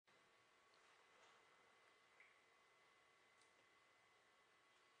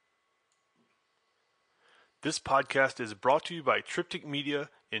This podcast is brought to you by Triptych Media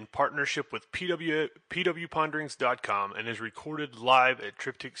in partnership with pwponderings.com and is recorded live at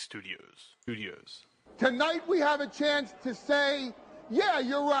Triptych Studios. Tonight we have a chance to say, yeah,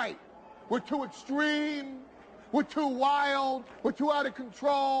 you're right. We're too extreme. We're too wild. We're too out of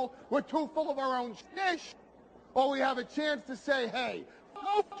control. We're too full of our own shnish. Or we have a chance to say, hey,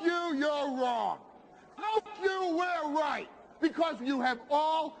 fuck you, you're wrong. Fuck you, we're right. Because you have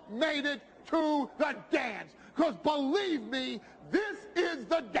all made it to the dance. Because believe me, this is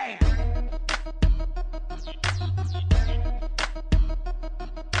the dance.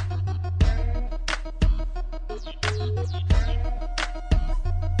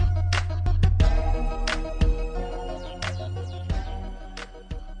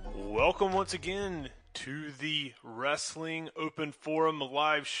 Welcome once again to the Wrestling Open Forum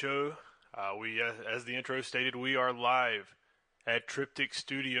live show. As the intro stated, we are live at Triptych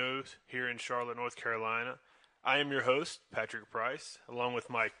Studios here in Charlotte, North Carolina. I am your host, Patrick Price, along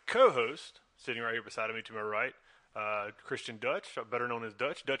with my co-host, sitting right here beside me to my right, Christian Dutch, better known as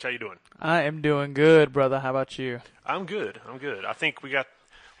Dutch. Dutch, how you doing? I am doing good, brother. How about you? I'm good. I think we got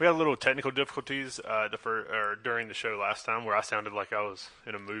a little technical difficulties during the show last time where I sounded like I was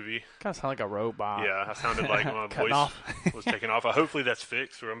in a movie. Kind of sound like a robot. Yeah, I sounded like my voice was taking off. Hopefully that's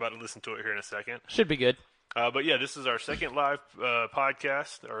fixed. I'm about to listen to it here in a second. Should be good. But yeah, this is our second live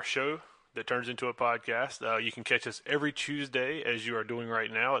podcast or show that turns into a podcast. You can catch us every Tuesday, as you are doing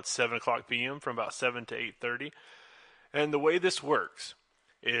right now, at 7 o'clock p.m. from about 7 to 8:30. And the way this works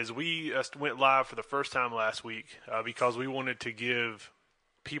is we went live for the first time last week because we wanted to give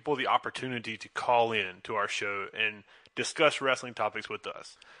people the opportunity to call in to our show and discuss wrestling topics with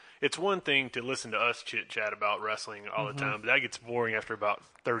us. It's one thing to listen to us chit-chat about wrestling all the time, but that gets boring after about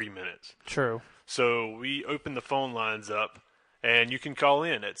 30 minutes. True. So we open the phone lines up, and you can call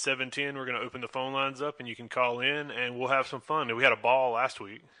in. At 7:10, we're going to open the phone lines up, and you can call in, and we'll have some fun. We had a ball last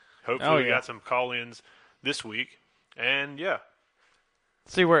week. Hopefully we got some call-ins this week. And, yeah.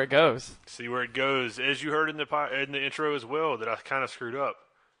 See where it goes. See where it goes. As you heard in the intro as well that I kind of screwed up.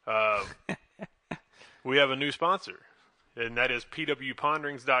 We have a new sponsor, and that is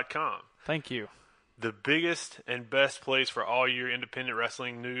pwponderings.com. Thank you. The biggest and best place for all your independent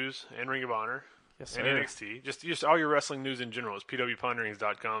wrestling news and Ring of Honor Yes, and sir. NXT. Just all your wrestling news in general is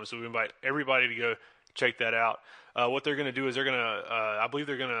pwponderings.com. So we invite everybody to go check that out. What they're going to do is I believe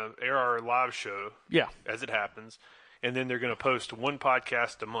they're going to air our live show as it happens, and then they're going to post one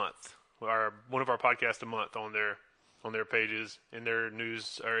podcast a month, or one of our podcasts a month on their pages, in their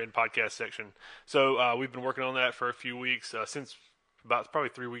news or in podcast section. So we've been working on that for a few weeks, since about probably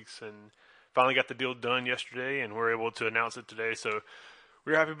 3 weeks, and finally got the deal done yesterday, and we're able to announce it today. So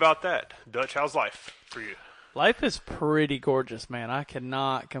we're happy about that. Dutch, how's life for you? Life is pretty gorgeous, man. I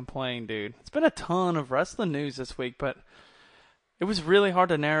cannot complain, dude. It's been a ton of wrestling news this week, but it was really hard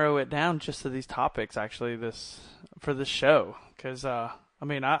to narrow it down just to these topics, actually, for this show. Because, I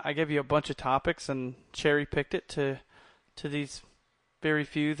gave you a bunch of topics and cherry-picked it to these very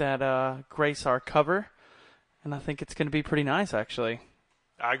few that grace our cover. And I think it's going to be pretty nice, actually.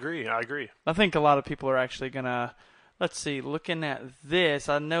 I agree. I think a lot of people are actually going to, let's see, looking at this,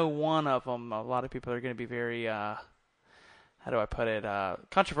 I know one of them, a lot of people are going to be very,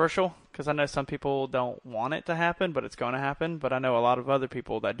 controversial, because I know some people don't want it to happen, but it's going to happen, but I know a lot of other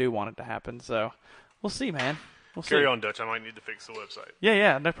people that do want it to happen, so we'll see, man. We'll Carry see. on, Dutch. I might need to fix the website.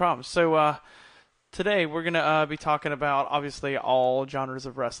 Yeah, no problem. So, today we're going to be talking about, obviously, all genres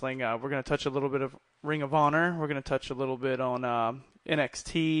of wrestling. We're going to touch a little bit of Ring of Honor. We're going to touch a little bit on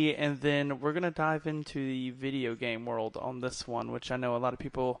NXT, and then we're going to dive into the video game world on this one, which I know a lot of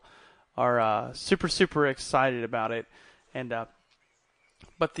people are super, super excited about it. And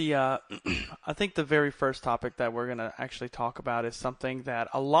but I think the very first topic that we're going to actually talk about is something that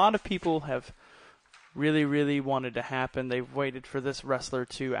a lot of people have really, really wanted to happen. They've waited for this wrestler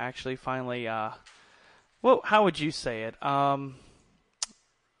to actually finally, how would you say it?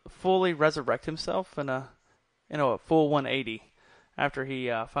 Fully resurrect himself in a full 180 after he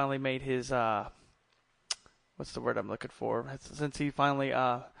finally made his what's the word I'm looking for? Since he finally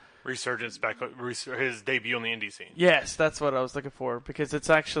Resurgence back, his debut on the indie scene. Yes, that's what I was looking for, because it's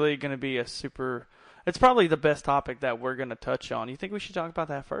actually going to be it's probably the best topic that we're going to touch on. You think we should talk about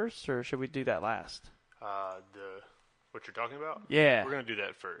that first, or should we do that last? What you're talking about? Yeah. We're going to do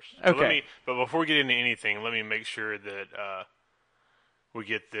that first. Okay. But before we get into anything, let me make sure that we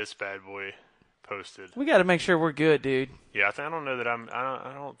get this bad boy posted. We got to make sure we're good, dude. Yeah, I don't know that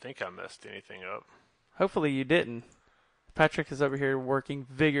I don't think I messed anything up. Hopefully you didn't. Patrick is over here working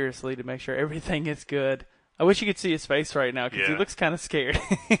vigorously to make sure everything is good I wish you could see his face right now because he looks kind of scared.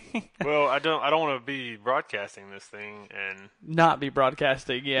 Well, I don't want to be broadcasting this thing and not be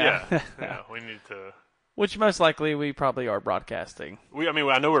broadcasting. Yeah. We need to. Which most likely we probably are broadcasting.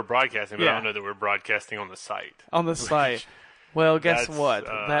 I know we're broadcasting, but I don't know that we're broadcasting on the site. On the site. Well, guess what?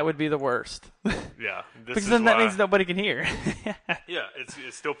 That would be the worst. Yeah. Because then that means nobody can hear. Yeah, it's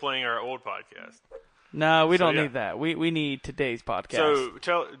still playing our old podcast. No, we don't need that. We need today's podcast.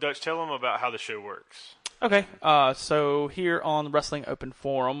 So, Dutch, tell them about how the show works. Okay, so here on the Wrestling Open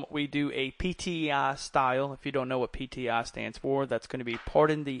Forum, we do a PTI style. If you don't know what PTI stands for, that's going to be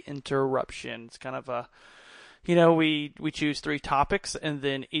Pardon the Interruption. It's kind of a, we choose 3 topics, and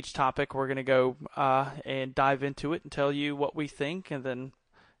then each topic we're going to go and dive into it and tell you what we think. And then,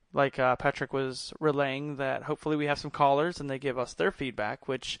 like Patrick was relaying, that hopefully we have some callers and they give us their feedback,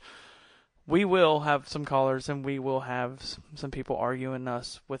 which we will have some callers and we will have some people arguing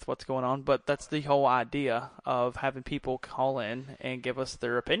us with what's going on, but that's the whole idea of having people call in and give us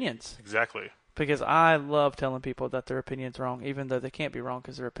their opinions. Exactly. Because I love telling people that their opinion's wrong, even though they can't be wrong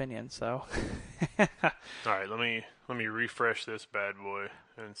because they're opinions. So. All right, let me refresh this bad boy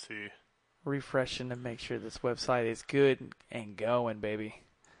and see. Refreshing to make sure this website is good and going, baby.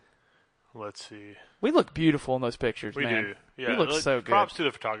 Let's see. We look beautiful in those pictures, man. We do. Yeah, we look so good. Props to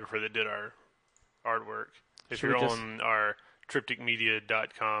the photographer that did our artwork. If you're on our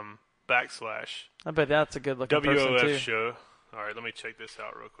triptychmedia.com / I bet that's a good looking person too. WOF show. All right, let me check this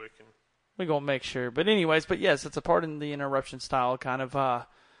out real quick. We're going to make sure. But anyways, yes, it's a Pardon the Interruption style kind of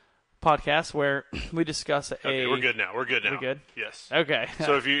podcast where we discuss Okay, we're good now. We're good now. We good? Yes. Okay.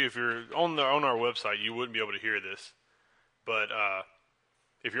 So if you're on our website, you wouldn't be able to hear this. But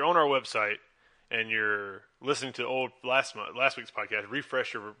if you're on our website and you're listening to last week's podcast,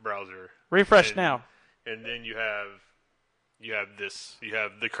 refresh your browser. Refresh now. And then you have this. You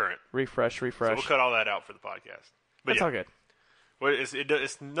have the current. Refresh. So we'll cut all that out for the podcast. But that's all good. Well,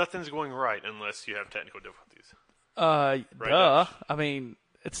 it's nothing's going right unless you have technical difficulties. Right, duh. I mean,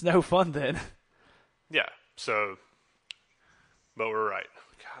 it's no fun then. Yeah. So, but we're right.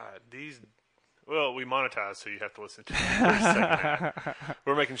 God, well, we monetize, so you have to listen to it for a second.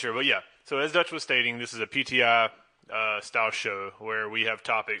 We're making sure. But yeah, so as Dutch was stating, this is a PTI style show where we have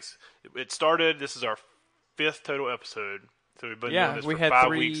topics. This is our 5th total episode. So we've been doing this for 5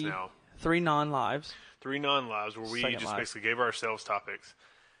 weeks now. 3 non-lives. 3 non-lives where we basically gave ourselves topics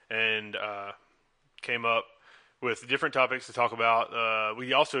and came up with different topics to talk about.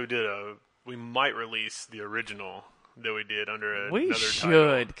 We also we might release the original that we did under another title. We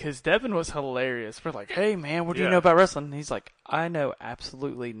should, because Devin was hilarious. We're like, hey, man, what do you know about wrestling? And he's like, I know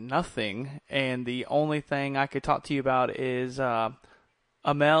absolutely nothing, and the only thing I could talk to you about is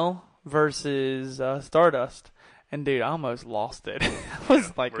Amel versus Stardust. And, dude, I almost lost it. I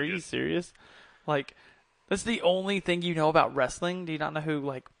was like, are you serious? Like, that's the only thing you know about wrestling? Do you not know who,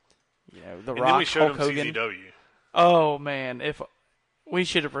 The and Rock, then we showed Hulk Hogan? CZW. Oh, man. If we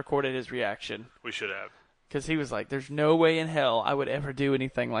should have recorded his reaction. We should have. Because he was like, there's no way in hell I would ever do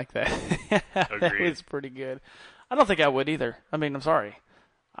anything like that. That was pretty good. I don't think I would either. I mean, I'm sorry.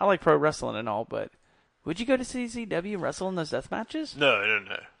 I like pro wrestling and all, but would you go to CZW and wrestle in those death matches? No.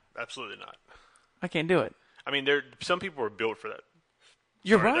 Absolutely not. I can't do it. I mean, some people are built for that.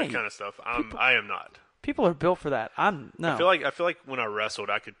 You're right. That kind of stuff. I am not. People are built for that. No. I feel like when I wrestled,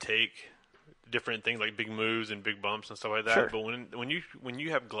 I could take different things like big moves and big bumps and stuff like that. Sure. But when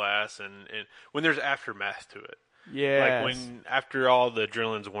you have glass and when there's aftermath to it, yeah, like when after all the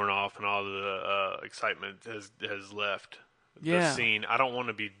adrenaline's worn off and all the excitement has left the scene, I don't want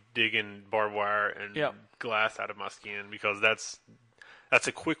to be digging barbed wire and glass out of my skin because that's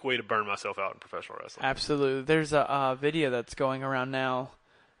a quick way to burn myself out in professional wrestling. Absolutely. There's a video that's going around now.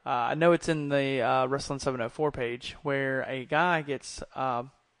 I know it's in the Wrestling 704 page where a guy gets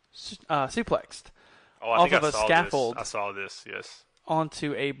suplexed off of a scaffold. I saw this, yes.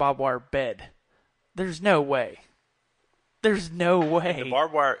 Onto a barbed wire bed. There's no way. There's no way. The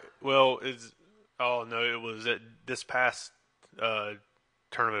barbed wire, it was at this past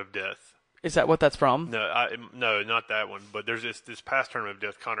Tournament of Death. Is that what that's from? No, not that one. But there's this past Tournament of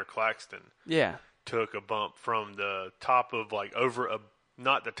Death, Connor Claxton. Yeah. Took a bump from the top of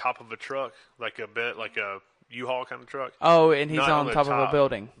not the top of a truck, like a U-Haul kind of truck. Oh, and he's on top of a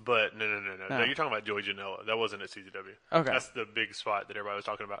building. But no. You're talking about Joey Janela. That wasn't at CZW. Okay. That's the big spot that everybody was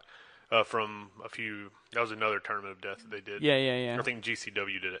talking about. That was another Tournament of Death that they did. Yeah. I think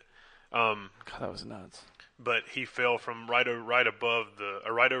GCW did it. God, that was nuts. But he fell from right over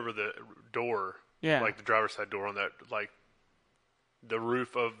the door. Yeah. Like the driver's side door on that, like the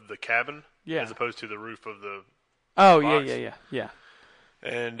roof of the cabin. Yeah. As opposed to the roof of the. Oh, box. yeah.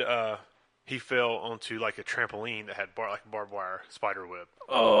 And he fell onto like a trampoline that had like a barbed wire spider web.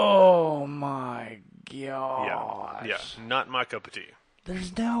 Oh my gosh. Yeah, not my cup of tea.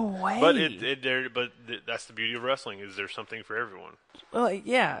 There's no way. But that's the beauty of wrestling, is there's something for everyone. Well,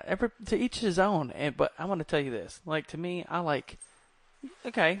 yeah, to each his own. But I want to tell you this. Like, to me, I like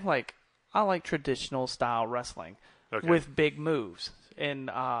traditional style wrestling with big moves. And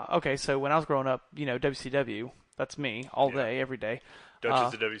so when I was growing up, WCW, that's me all day, every day.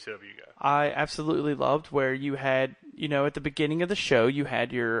 Dutch is the WCW guy. I absolutely loved where you had, at the beginning of the show, you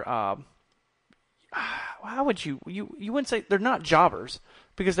had your how would you wouldn't say they're not jobbers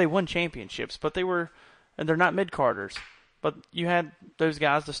because they won championships, but they're not mid-carders. But you had those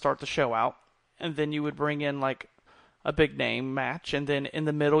guys to start the show out, and then you would bring in like a big name match, and then in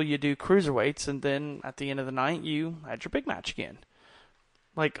the middle you do cruiserweights, and then at the end of the night you had your big match again.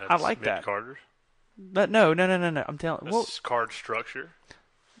 Like, I like that. Mid-carders? No. I'm telling you. That's card structure.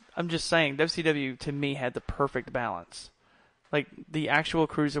 I'm just saying, WCW to me had the perfect balance. Like, the actual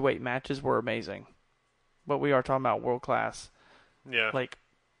cruiserweight matches were amazing. But we are talking about world class. Yeah. Like,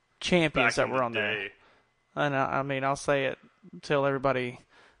 champions that were on day. there. And I mean, I'll say it until everybody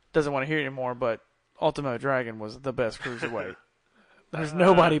doesn't want to hear it anymore, but Ultimo Dragon was the best cruiserweight. There's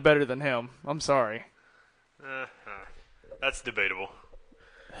nobody better than him. I'm sorry. That's debatable.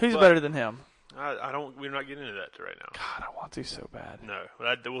 Who's better than him? We're not getting into that right now. God, I want to so bad. No,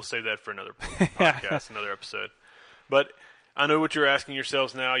 we'll save that for another podcast, another episode. But I know what you're asking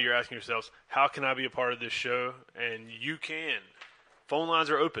yourselves now. You're asking yourselves, how can I be a part of this show? And you can. Phone lines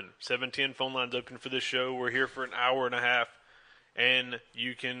are open. 710 phone lines open for this show. We're here for an hour and a half, and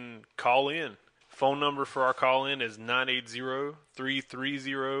you can call in. Phone number for our call in is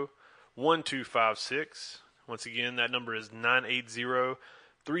 980-330-1256. Once again, that number is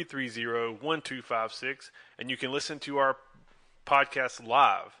 980-330-1256. And you can listen to our podcast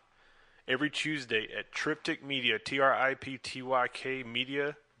live every Tuesday at Triptych Media, TRIPTYK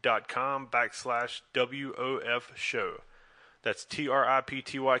media.com/WOF show. That's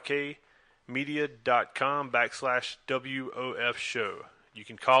TRIPTYK media.com/WOF show. You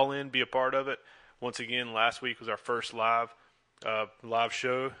can call in, be a part of it. Once again, last week was our first live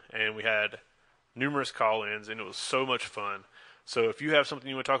show, and we had numerous call-ins, and it was so much fun. So if you have something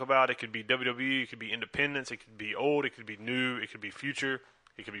you want to talk about, it could be WWE, it could be independence, it could be old, it could be new, it could be future,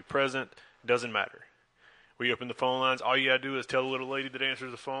 it could be present. It doesn't matter. We open the phone lines. All you got to do is tell the little lady that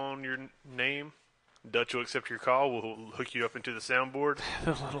answers the phone your name. Dutch will accept your call. We'll hook you up into the soundboard.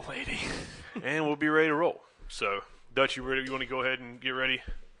 The little lady. And we'll be ready to roll. So, Dutch, you ready? You want to go ahead and get ready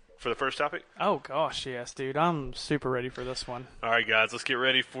for the first topic? Oh, gosh, yes, dude. I'm super ready for this one. All right, guys, let's get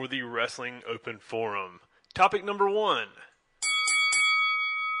ready for the Wrestling Open Forum. Topic number 1.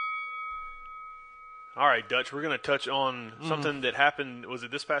 All right, Dutch, we're going to touch on something that happened, was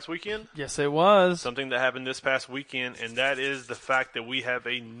it this past weekend? Yes, it was. Something that happened this past weekend, and that is the fact that we have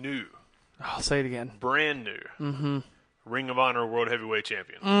a new, I'll say it again, brand new Ring of Honor World Heavyweight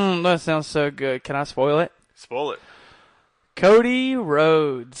Champion. That sounds so good. Can I spoil it? Spoil it. Cody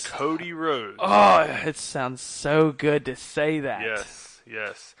Rhodes. Cody Rhodes. Oh, it sounds so good to say that.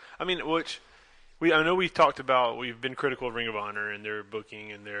 Yes. I mean, I know we've been critical of Ring of Honor and their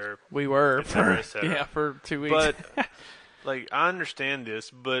booking and their for 2 weeks. But like, I understand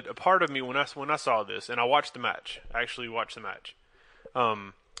this, but a part of me when I saw this, and I watched the match, I actually watched the match.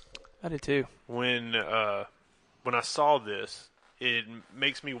 I did too. When I saw this, it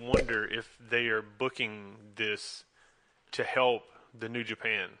makes me wonder if they are booking this to help the New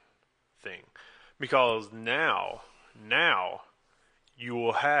Japan thing, because now you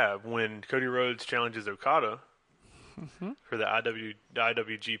will have, when Cody Rhodes challenges Okada for the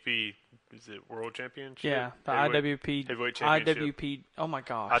IWGP, is it World Championship? Yeah, the IWP Heavyweight Championship. IWP. Oh my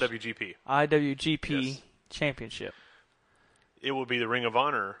gosh. IWGP yes. Championship. It will be the Ring of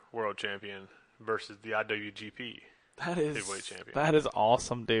Honor World Champion versus the IWGP Heavyweight Champion. That is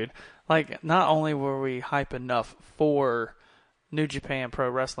awesome, dude. Like, not only were we hype enough for New Japan Pro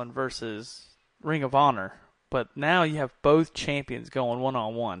Wrestling versus Ring of Honor, but now you have both champions going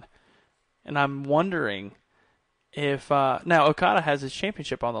one-on-one. And I'm wondering if now Okada has his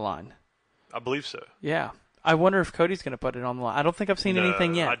championship on the line. I believe so. Yeah. I wonder if Cody's going to put it on the line. I don't think I've seen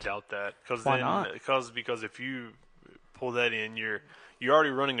anything yet. I doubt that. Why not? Because if you pull that in, you're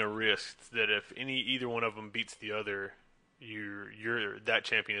already running a risk that if either one of them beats the other, that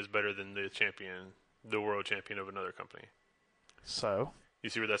champion is better than the world champion of another company. So you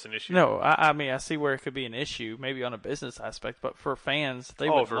see where that's an issue? No, I mean, I see where it could be an issue, maybe on a business aspect, but for fans, they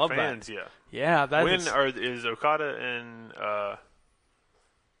would love fans, that. Yeah. Yeah, that is Okada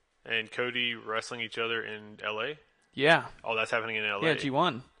and Cody wrestling each other in LA? Yeah. Oh, that's happening in LA. Yeah,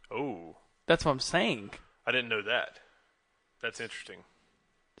 G1. Oh. That's what I'm saying. I didn't know that. That's interesting.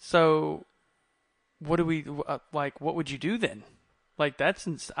 So, what do we like? What would you do then? Like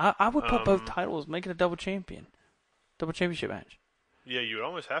I would put both titles, make it a double championship match. Yeah, you would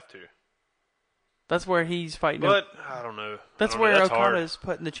almost have to. That's where he's fighting. But I don't know. That's where Okada is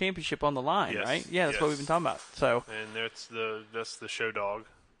putting the championship on the line, right? Yeah, that's what we've been talking about. So, and that's the show dog.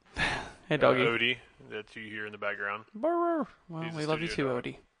 Hey, doggy. Odie, that you hear in the background. Well, we love you too, dog.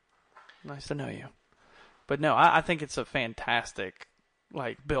 Odie. Nice to know you. But no, I think it's a fantastic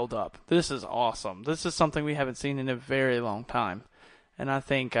build up. This is awesome. This is something we haven't seen in a very long time, and I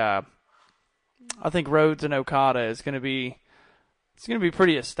think Rhodes and Okada is going to be. It's going to be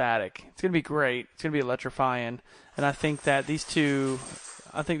pretty ecstatic. It's going to be great. It's going to be electrifying. And I think that these two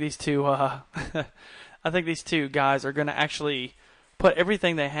guys are going to actually put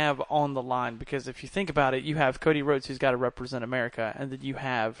everything they have on the line, because if you think about it, you have Cody Rhodes, who's got to represent America, and then you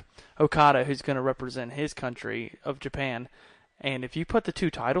have Okada, who's going to represent his country of Japan. And if you put the two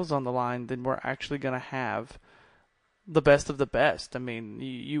titles on the line, then we're actually going to have the best of the best. I mean,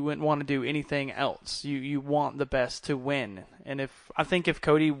 you wouldn't want to do anything else. You want the best to win. And I think if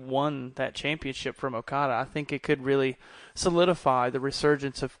Cody won that championship from Okada, I think it could really solidify the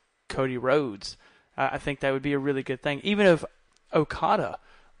resurgence of Cody Rhodes. I think that would be a really good thing. Even if Okada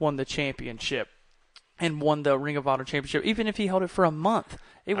won the championship and won the Ring of Honor championship, even if he held it for a month,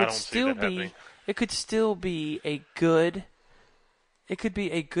 it could still be a good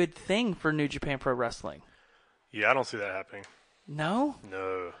thing for New Japan Pro Wrestling. Yeah, I don't see that happening. No?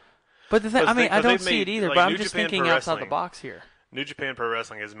 No. But I don't see it either, but I'm just thinking outside the box here. New Japan Pro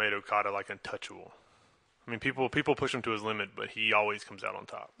Wrestling has made Okada untouchable. I mean, people push him to his limit, but he always comes out on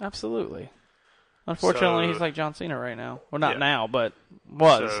top. Absolutely. Unfortunately, he's like John Cena right now. Well, not now, but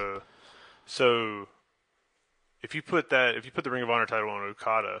was. So if you put the Ring of Honor title on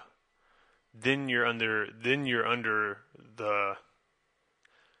Okada, then you're under the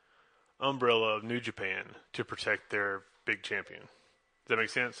umbrella of New Japan to protect their big champion. Does that make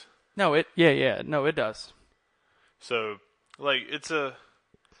sense? No, it does. So, I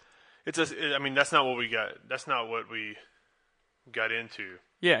mean, that's not what we got. That's not what we got into.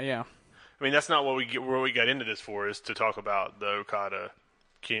 Yeah. I mean, that's not what we got into this for, is to talk about the Okada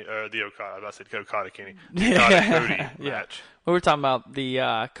Cody match. Well, we're talking about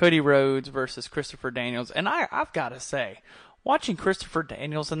the Cody Rhodes versus Christopher Daniels, and I've got to say, watching Christopher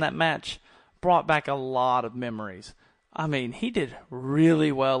Daniels in that match brought back a lot of memories. I mean, he did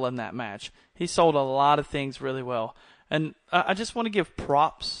really well in that match. He sold a lot of things really well. And I just want to give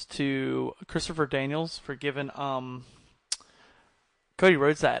props to Christopher Daniels for giving Cody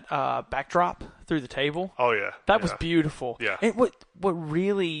Rhodes that backdrop through the table. Oh, yeah. That was beautiful. Yeah. And what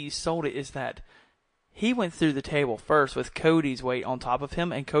really sold it is that he went through the table first with Cody's weight on top of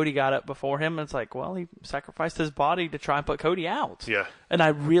him, and Cody got up before him, and it's like, well, he sacrificed his body to try and put Cody out. Yeah. And I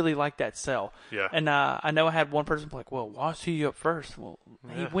really like that sell. Yeah. And I know I had one person like, well, why is he up first? Well,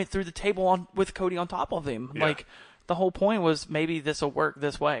 he went through the table with Cody on top of him. Yeah. The whole point was maybe this will work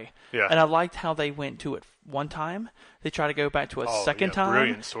this way. Yeah. And I liked how they went to it one time. They try to go back to a second time.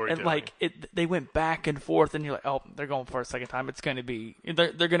 Brilliant storytelling. And they went back and forth, and you're like, oh, they're going for a second time. It's going to be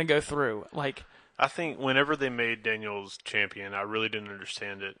they're going to go through. I think whenever they made Daniels champion, I really didn't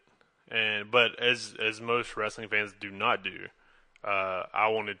understand it. But as most wrestling fans do not do, I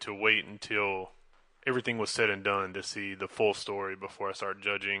wanted to wait until everything was said and done to see the full story before I started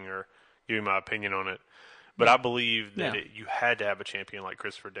judging or giving my opinion on it. But I believe that you had to have a champion like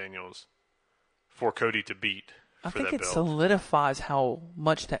Christopher Daniels for Cody to beat for that belt. I think it solidifies how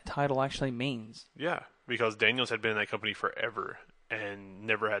much that title actually means. Yeah, because Daniels had been in that company forever and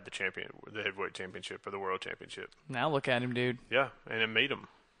never had the heavyweight championship or the world championship. Now look at him, dude. Yeah, and it made him.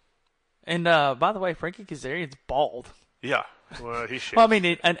 And by the way, Frankie Kazarian's bald. Yeah, well, he shaved. Well, I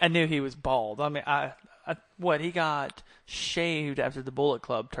mean, I knew he was bald. I mean, he got shaved after the Bullet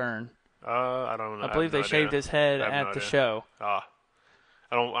Club turn. I don't know. I believe they shaved his head at the show. I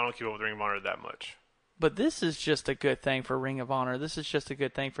don't keep up with Ring of Honor that much. But this is just a good thing for Ring of Honor. This is just a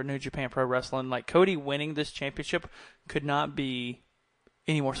good thing for New Japan Pro Wrestling. Cody winning this championship could not be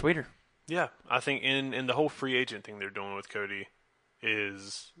any more sweeter. Yeah, I think in the whole free agent thing they're doing with Cody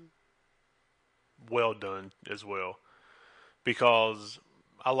is well done as well, because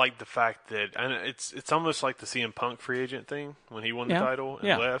I like the fact that, and it's almost like the CM Punk free agent thing when he won the title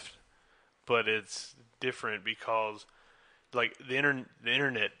and left, but it's different because the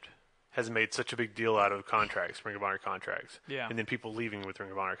internet has made such a big deal out of contracts, Ring of Honor contracts, and then people leaving with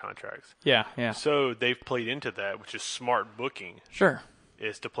Ring of Honor contracts. Yeah. So they've played into that, which is smart booking. Sure,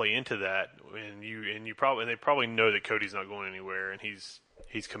 is to play into that, and they probably know that Cody's not going anywhere, and he's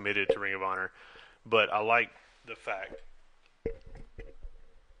he's committed to Ring of Honor. But I like the fact.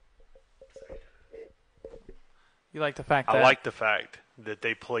 You like the fact that I like the fact that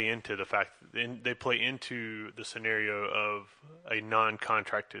they play into the scenario of a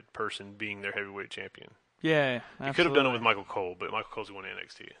non-contracted person being their heavyweight champion. Yeah, absolutely. You could have done it with Michael Cole, but Michael Cole's going to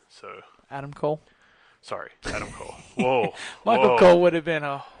NXT. So Adam Cole. Sorry, Adam Cole. Whoa, Michael Cole would have been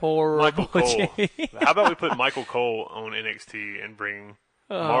a horrible Michael Cole. champion. How about we put Michael Cole on NXT and bring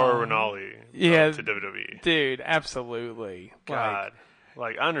Mauro Ranalli to WWE? Dude, absolutely. God.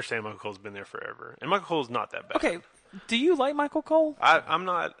 Like, I understand Michael Cole's been there forever, and Michael Cole's not that bad. Okay, do you like Michael Cole? I'm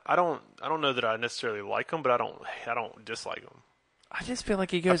not. I don't know that I necessarily like him, but I don't dislike him. I just feel like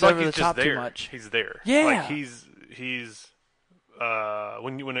he goes over the top too much. He's there. Yeah. Like he's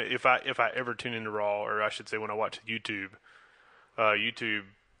if I ever tune into Raw, or I should say when I watch YouTube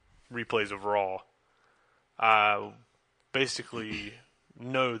replays of Raw, I basically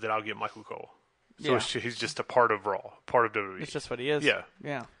know that I'll get Michael Cole. So he's just a part of Raw, part of WWE. It's just what he is. Yeah.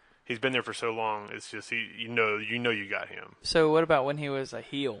 Yeah. He's been there for so long. It's just you know you got him. So what about when he was a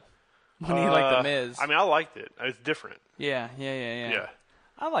heel? When he liked the Miz? I mean, I liked it. It's different. Yeah. Yeah.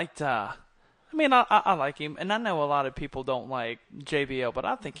 I liked. I like him, and I know a lot of people don't like JBL, but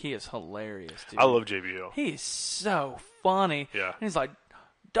I think he is hilarious, dude. I love JBL. He's so funny. Yeah. And he's like,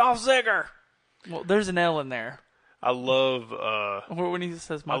 Dolph Ziggler. Well, there's an L in there. I love. When he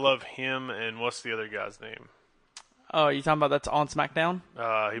says, I love him, and what's the other guy's name? Oh, you talking about that's on SmackDown?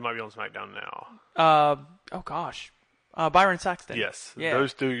 He might be on SmackDown now. Oh gosh, Byron Saxton. Yes, yeah.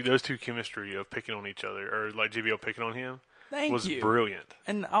 Those two chemistry of picking on each other, or like JBL picking on him, was brilliant.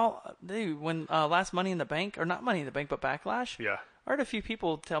 And when last Money in the Bank, or not Money in the Bank, but Backlash. Yeah, I heard a few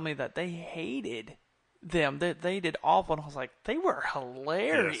people tell me that they hated them. That they did awful, and I was like, they were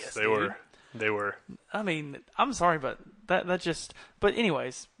hilarious. Yes, they were. They were. I mean, I'm sorry, but that just. But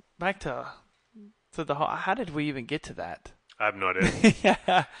anyways, back to the whole. How did we even get to that? I have no idea.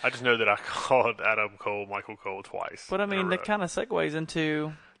 Yeah. I just know that I called Adam Cole Michael Cole twice. But I mean, that kind of segues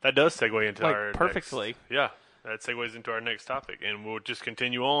into. That does segue into our perfectly. That segues into our next topic, and we'll just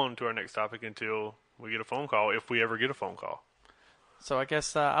continue on to our next topic until we get a phone call, if we ever get a phone call. So I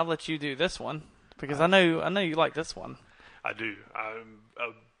guess I'll let you do this one because I know you like this one. I do. I'm a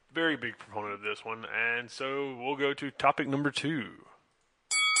very big proponent of this one, and so we'll go to topic number 2.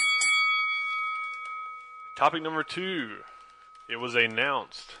 Topic number 2. It was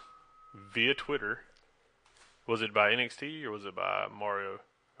announced via Twitter. Was it by NXT or was it by Mauro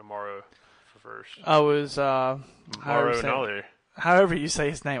first? I was Mauro Ranalli. However you say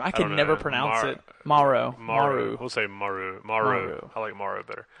his name, I can never pronounce it. Mauro. We'll say Mauro. I like Mauro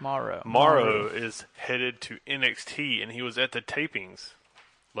better. Mauro is headed to NXT, and he was at the tapings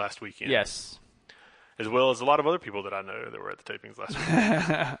last weekend. Yes. As well as a lot of other people that I know that were at the tapings last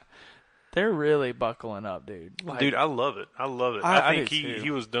weekend. They're really buckling up, dude. Dude, I love it. I think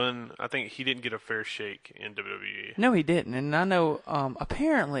he was done. I think he didn't get a fair shake in WWE. No, he didn't. And I know,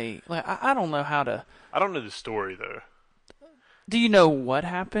 apparently, like I don't know how to. I don't know the story though. Do you know what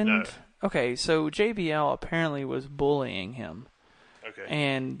happened? No. Okay, so JBL apparently was bullying him. Okay.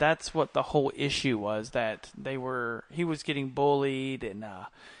 And that's what the whole issue was, that he was getting bullied, and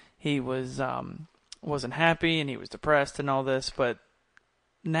he wasn't happy, and he was depressed and all this, but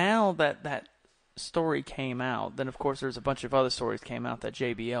now that story came out, then of course there's a bunch of other stories came out that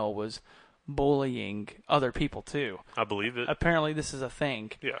JBL was bullying other people too. I believe it. Apparently this is a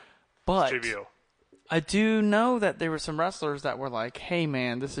thing. Yeah. But it's JBL. I do know that there were some wrestlers that were like, hey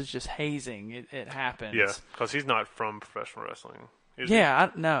man, this is just hazing. It happens. Yeah, because he's not from professional wrestling.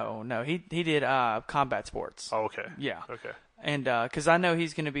 No. He did combat sports. Oh, okay. Yeah. Okay. And because I know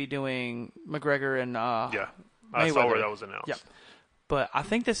he's going to be doing McGregor and yeah. I saw where that was announced. Yeah. But I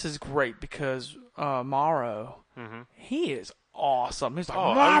think this is great because Mauro, he is awesome. He's like,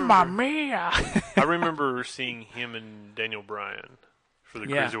 Mamma Mia! I remember seeing him and Daniel Bryan for the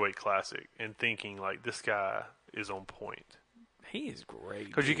Cruiserweight Classic and thinking, like, this guy is on point. He is great.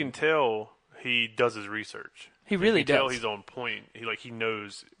 Because you can tell he does his research. He really does. You can tell he's on point. He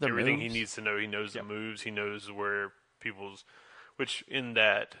knows everything moves. he needs to know. He knows the moves. He knows where people's... Which in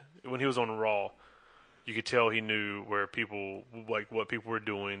that, when he was on Raw... You could tell he knew where people, like what people were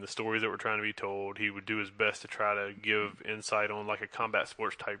doing, the stories that were trying to be told. He would do his best to try to give insight on like a combat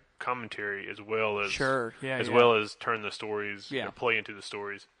sports type commentary, as well as well as turn the stories, play into the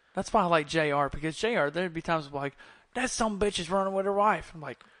stories. That's why I like JR, because JR, there'd be times like, that some bitch is running with her wife. I'm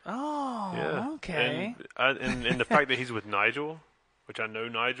like, oh, okay. And the fact that he's with Nigel, which I know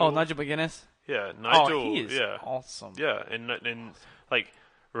Nigel. Oh, Nigel McGuinness? Yeah, Nigel. Oh, he is awesome. Yeah, and like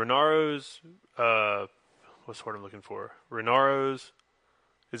Renaro's, what's the word I'm looking for? Renaro's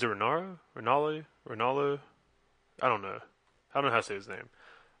Is it Ronaldo? Ronaldo? I don't know. I don't know how to say his name.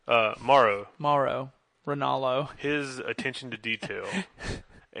 Mauro. Ronaldo. His attention to detail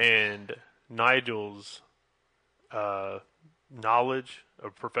and Nigel's knowledge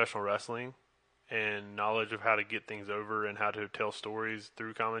of professional wrestling and knowledge of how to get things over and how to tell stories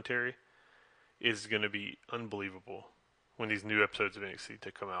through commentary is going to be unbelievable when these new episodes of NXT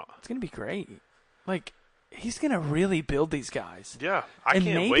to come out. It's going to be great. Like, he's going to really build these guys. Yeah. I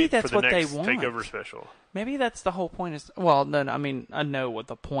can't wait for the next TakeOver special. Maybe that's the whole point. Well, no, I mean, I know what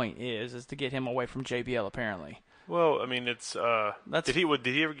the point is to get him away from JBL, apparently. Well, I mean, it's did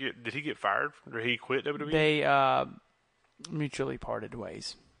he get fired or he quit WWE? They mutually parted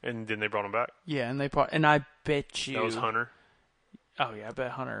ways. And then they brought him back? Yeah, and I bet you that was Hunter. Oh yeah, I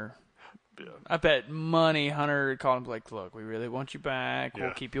bet Hunter. Yeah. I bet money Hunter called him like, look, we really want you back. Yeah.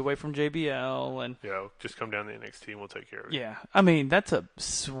 We'll keep you away from JBL and just come down to NXT and we'll take care of it. Yeah, I mean that's a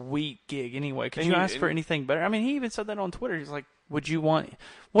sweet gig anyway. Could you ask for anything better? I mean, he even said that on Twitter. He's like, would you want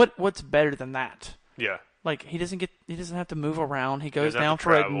what's better than that? Yeah. Like he doesn't have to move around. He goes down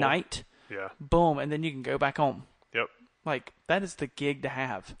for a night. Yeah. Boom, and then you can go back home. Yep. Like that is the gig to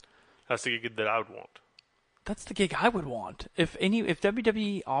have. That's the gig that I would want. That's the gig I would want. If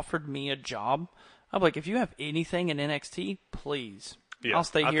WWE offered me a job, I'd be like, if you have anything in NXT, please. Yeah. I'll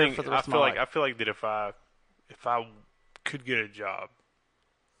stay here for the rest of my life. I feel like that if I could get a job,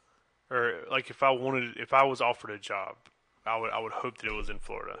 or like if I was offered a job, I would hope that it was in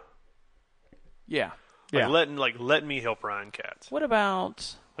Florida. Yeah. Let me help Ryan Katz. What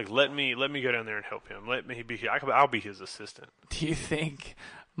about let me go down there and help him. Let me be here. I'll be his assistant. Do you think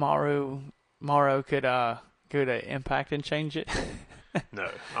Mauro could go to Impact and change it? No,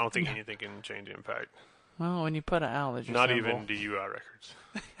 I don't think anything can change Impact. Well, when you put an Al as your not symbol. even DUI records.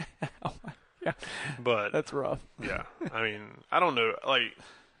 Oh my God. But that's rough. Yeah, I mean, I don't know. I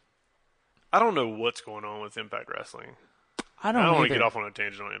don't know what's going on with Impact Wrestling. I don't want to get off on a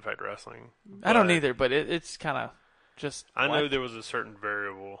tangent on Impact Wrestling. I don't either, but it's kind of just. I know there was a certain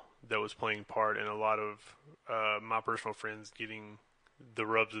variable that was playing part in a lot of my personal friends getting the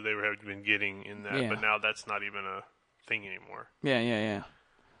rubs that they have been getting in that, but now that's not even a thing anymore. Yeah.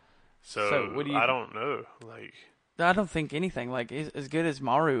 So what do you, I don't know. I don't think anything. As good as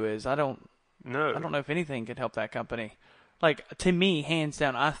Mauro is, I don't know if anything could help that company. To me, hands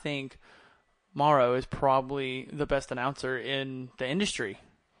down, I think Mauro is probably the best announcer in the industry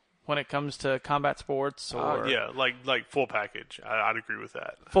when it comes to combat sports. Or like full package. I'd agree with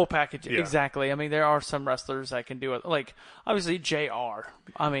that. Full package, exactly. I mean, there are some wrestlers that can do it. Obviously, JR.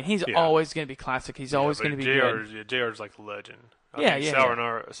 I mean, he's always going to be classic. He's always going to be good. JR's like a legend. I keep saying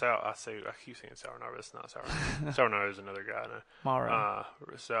Sauronara, but it's not Sauronara. Sauronara is another guy. Mauro.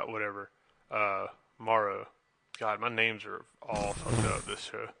 Whatever. Mauro. God, my names are all fucked up this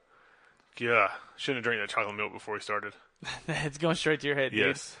show. Yeah, shouldn't have drank that chocolate milk before we started. It's going straight to your head, dude.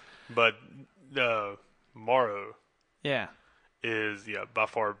 Yes, but Mauro is by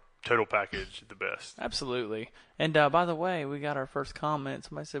far total package the best. Absolutely. And by the way, we got our first comment.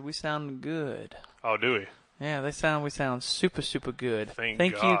 Somebody said we sound good. Oh, do we? Yeah, we sound super, super good. Thank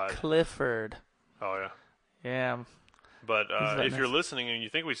God. You, Clifford. Oh, yeah. Yeah. But if you're listening and you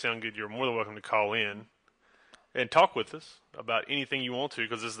think we sound good, you're more than welcome to call in and talk with us about anything you want to,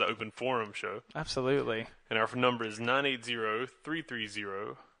 because this is the open forum show. Absolutely. And our number is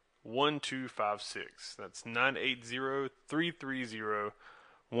 980-330-1256. That's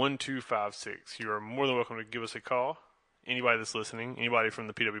 980-330-1256. You are more than welcome to give us a call. Anybody that's listening, anybody from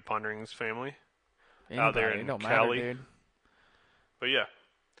the PW Ponderings family. Out there in Cali. Matter, dude. But yeah.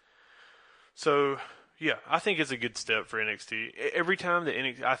 So, yeah, I think it's a good step for NXT. Every time that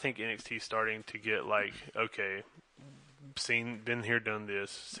I think NXT is starting to get okay, been here, done this,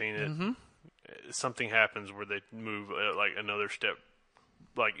 seen it. Mm-hmm. Something happens where they move another step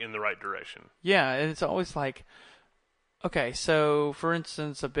in the right direction. Yeah, and it's always okay, so for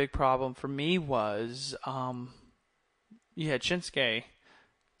instance, a big problem for me was you had Shinsuke,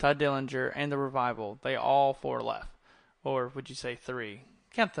 Todd Dillinger, and the Revival. They all 4 left. Or would you say 3?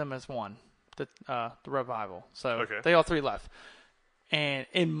 Count them as 1, the Revival. So They all 3 left. And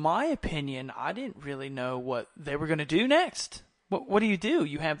in my opinion, I didn't really know what they were going to do next. What do?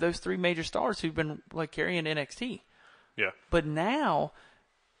 You have those 3 major stars who've been carrying NXT. Yeah. But now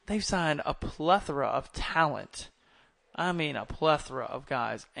they've signed a plethora of talent. I mean, a plethora of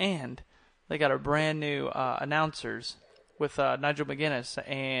guys. And they got a brand new announcers with Nigel McGuinness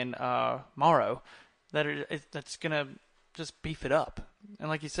and Mauro that's going to just beef it up. And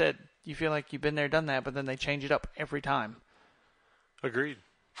like you said, you feel like you've been there, done that, but then they change it up every time. Agreed.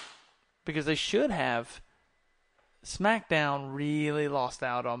 Because they should have SmackDown really lost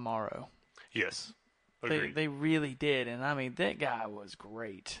out on Morrow. Yes. Agreed. They really did, and I mean that guy was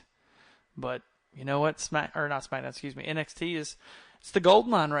great. But you know what? NXT it's the gold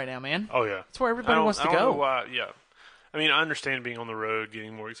mine right now, man. Oh yeah, it's where everybody wants to go. I don't know why. Yeah, I mean, I understand being on the road,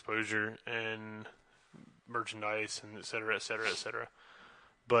 getting more exposure and merchandise, and et cetera, et cetera, et cetera.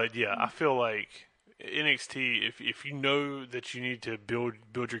 But yeah, I feel like NXT, if you know that you need to build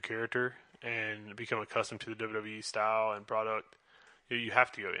your character and become accustomed to the WWE style and product, you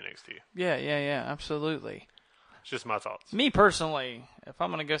have to go NXT. Yeah, absolutely. It's just my thoughts. Me personally, if I'm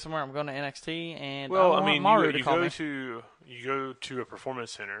going to go somewhere, I'm going to NXT, and well, I mean, Maru you go to a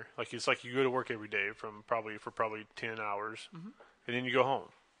performance center, it's like you go to work every day for probably 10 hours, and then you go home.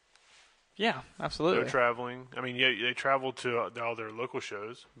 Yeah, absolutely. They're traveling. I mean, yeah, they travel to all their local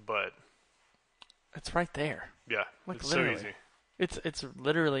shows, but it's right there. Yeah, like it's literally. so easy. It's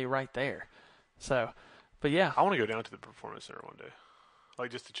literally right there. So, but yeah, I want to go down to the performance center one day,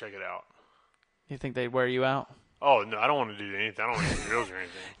 just to check it out. You think they'd wear you out? Oh no, I don't want to do anything. I don't want to do drills or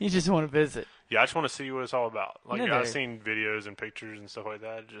anything. You just want to visit. Yeah, I just want to see what it's all about. I've seen videos and pictures and stuff like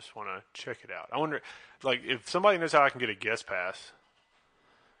that. I just want to check it out. I wonder, if somebody knows how I can get a guest pass.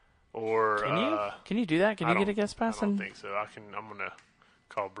 Or can you do that? Can you get a guest pass? I don't think so. I'm gonna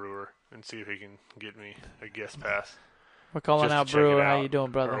call Brewer and see if he can get me a guest pass. We're calling out Brewer. How you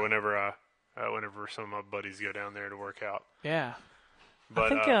doing, brother? Or whenever some of my buddies go down there to work out. Yeah, but I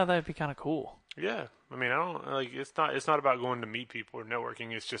think that'd be kind of cool. Yeah, I mean, I don't It's not about going to meet people or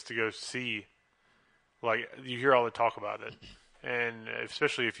networking. It's just to go see. You hear all the talk about it, and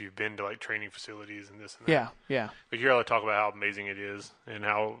especially if you've been to training facilities and this and that. Yeah. You hear all the talk about how amazing it is and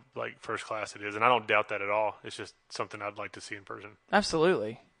how first class it is, and I don't doubt that at all. It's just something I'd like to see in person.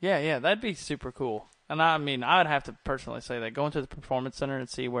 Absolutely. Yeah, that'd be super cool. And I mean, I'd have to personally say that going to the Performance Center and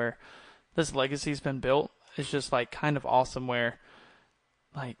see where this legacy's been built is just kind of awesome. Where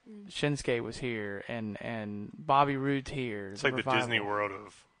Shinsuke was here and Bobby Roode's here. It's like the Disney World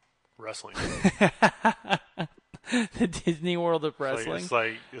of wrestling. The Disney World of wrestling.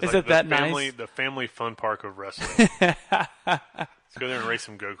 Is it that nice? The family fun park of wrestling. Let's go there and race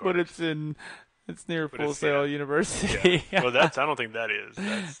some go-karts. But it's near Full Sail University. Yeah. Well, I don't think that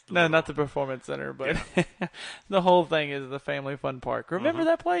is. No, not the Performance Center, but the whole thing is the family fun park. Remember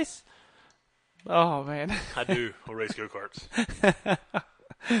that place? Oh man, I do. We'll race go-karts.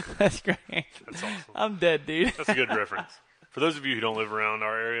 That's great. That's awesome. I'm dead, dude. That's a good reference. For those of you who don't live around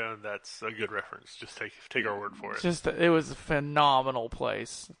our area, that's a good reference. Just take our word for it. It was a phenomenal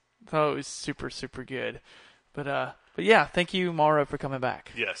place. Oh, it was super, super good. But yeah, thank you, Mauro, for coming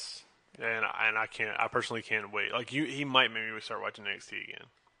back. Yes, and I personally can't wait. He might make me start watching NXT again.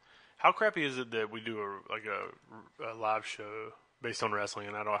 How crappy is it that we do a live show based on wrestling,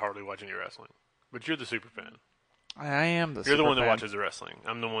 and I don't hardly watch any wrestling? But you're the super fan. I am the super fan. You're the one that watches the wrestling.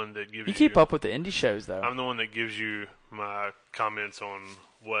 I'm the one that gives you... You keep up with the indie shows, though. I'm the one that gives you my comments on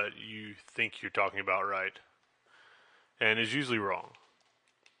what you think you're talking about right. And is usually wrong.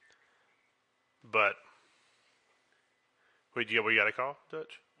 But... Wait, we got a call,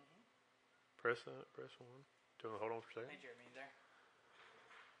 Dutch? Mm-hmm. Press 1. Hold on for a second. Hey, Jeremy, you there?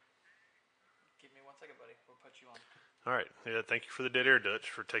 Give me 1 second, buddy. We'll put you on. All right. Yeah, thank you for the dead air, Dutch,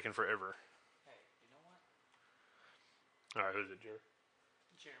 for taking forever. All right, who's it,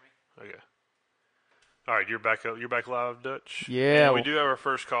 Jeremy? Okay. All right, you're back live, Dutch? Yeah. And we do have our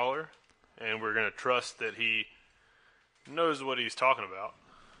first caller, and we're going to trust that he knows what he's talking about.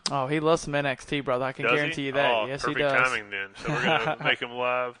 Oh, he loves some NXT, brother. I can guarantee you that. Yes, he does. Perfect timing then. So we're going to make him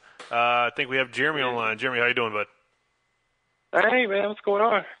live. I think we have Jeremy online. Jeremy, how you doing, bud? Hey, man, what's going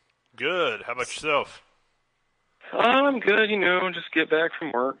on? Good. How about yourself? I'm good, just get back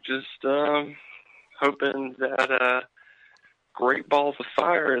from work. Just hoping that Great Balls of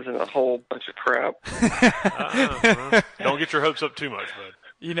Fire isn't a whole bunch of crap. Don't get your hopes up too much, bud.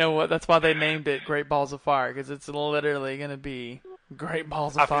 You know what? That's why they named it Great Balls of Fire, because it's literally going to be Great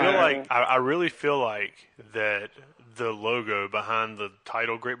Balls of Fire. I really feel like that the logo behind the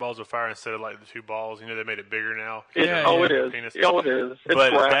title Great Balls of Fire, instead of the two balls, they made it bigger now. It is. Penis. Oh, it is. It's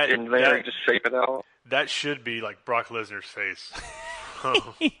wrapped in there, just shape it out. That should be like Brock Lesnar's face. From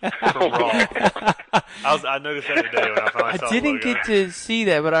Raw. I noticed that today when I finally saw I didn't get to see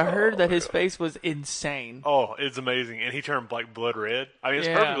that, but I heard that his face was insane. Oh, it's amazing. And he turned blood red. I mean, it's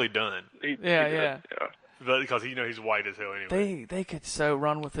perfectly done. Yeah. But because he's white as hell anyway. They could so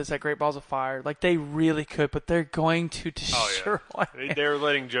run with this at Great Balls of Fire. They really could, but they're going to destroy it. They're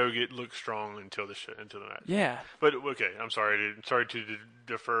letting Joe look strong until the match. Yeah. But, okay, I'm sorry to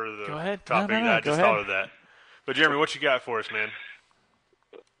defer the Go ahead. topic. No, I just thought of that. But, Jeremy, what you got for us, man?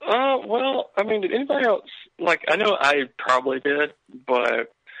 Well, I mean, did anybody else, like, I know I probably did,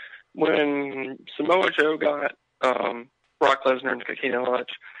 but when Samoa Joe got Brock Lesnar and Coquina Lunch,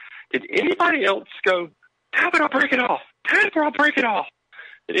 did anybody else go, tap it, I'll break it off. Tap or I'll break it off.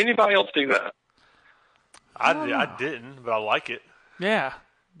 Did anybody else do that? I didn't, but I like it. Yeah,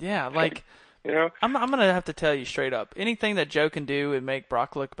 like, you know, I'm gonna have to tell you straight up, anything that Joe can do and make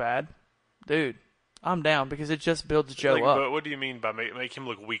Brock look bad, dude, I'm down because it just builds Joe up. But what do you mean by make him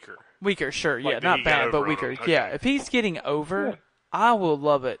look weaker? Weaker, sure, like yeah, not bad, but weaker. Okay. Yeah, if he's getting over, I will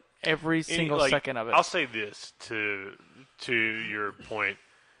love it every single second of it. I'll say this to your point.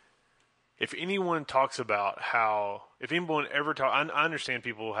 If anyone talks about if anyone ever I understand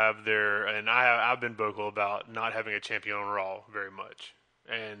people have and I've been vocal about not having a champion on Raw very much,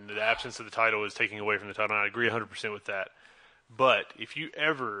 and the absence of the title is taking away from the title, and I agree 100% with that. But if you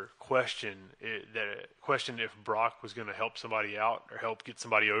ever question if Brock was going to help somebody out or help get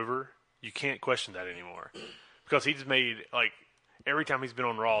somebody over, you can't question that anymore, because he's made, like, every time he's been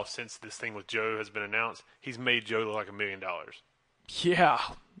on Raw since this thing with Joe has been announced, he's made Joe look like $1 million. Yeah.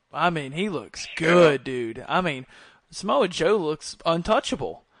 I mean, he looks good, dude. I mean, Samoa Joe looks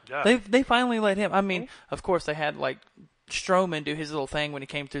untouchable. Yeah. They finally let him. I mean, of course, they had, like, Strowman do his little thing when he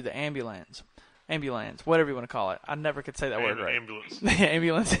came through the ambulance, whatever you want to call it. I never could say that word right. Ambulance.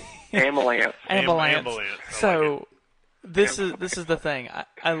 Ambulance. So this is the thing.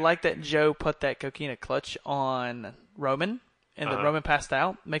 I like that Joe put that coquina clutch on Roman, and that Roman passed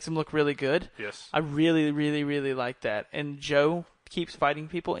out. Makes him look really good. Yes. I really, really, really like that. And Joe keeps fighting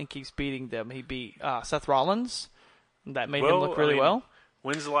people and keeps beating them. He beat Seth Rollins. That made him look really well.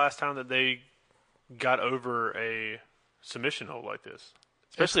 When's the last time that they got over a submission hold like this?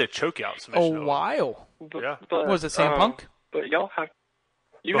 Especially a chokeout submission hold. A while. Yeah. But, was it CM Punk? But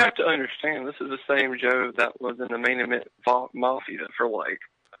you have to understand, this is the same Joe that was in the main event Mafia for like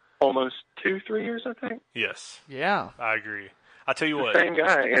almost 2-3 years, I think. Yes. Yeah. I agree. I tell you what. Same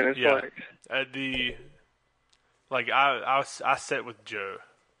guy, and it's like I sat with Joe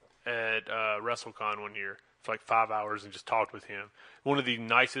at WrestleCon one year for like 5 hours and just talked with him. One of the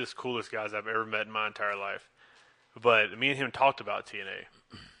nicest, coolest guys I've ever met in my entire life. But me and him talked about TNA,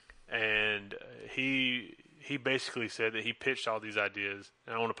 and he basically said that he pitched all these ideas,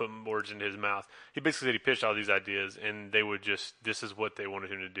 and I don't want to put words into his mouth. He basically said he pitched all these ideas, and they would this is what they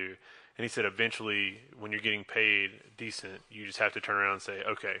wanted him to do. And he said eventually, when you're getting paid decent, you just have to turn around and say,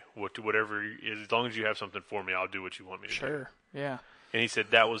 okay, whatever is, as long as you have something for me, I'll do what you want me to do. Sure, yeah. And he said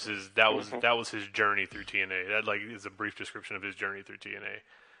that was his journey through TNA. That is a brief description of his journey through TNA.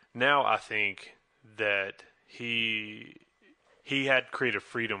 Now I think that he had creative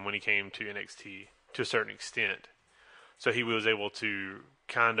freedom when he came to NXT to a certain extent. So he was able to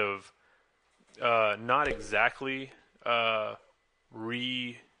kind of not exactly redo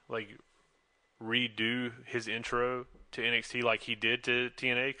his intro to NXT like he did to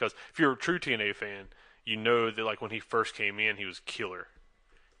TNA, because if you're a true TNA fan, you know that like when he first came in, he was killer.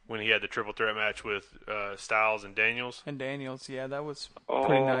 When he had the triple threat match with Styles and Daniels. Yeah, that was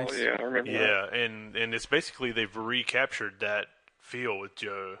pretty nice. Yeah, I remember that. Yeah, and it's basically they've recaptured that feel with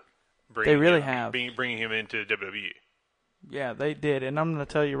Joe. They really have. Bringing him into WWE. Yeah, they did. And I'm going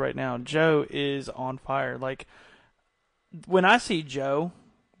to tell you right now, Joe is on fire. Like, when I see Joe,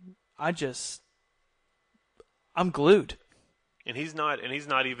 I'm glued. And he's not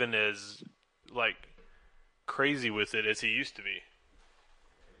even as, like, crazy with it as he used to be.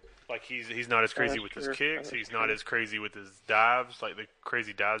 Like, he's not as crazy with his kicks. He's not as crazy with his dives, like the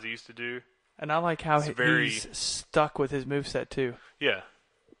crazy dives he used to do. And I like how he's stuck with his moveset, too. Yeah.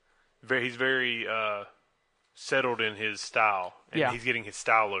 He's very settled in his style. And he's getting his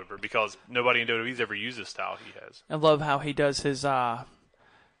style over because nobody in WWE's ever used the style he has. I love how he does his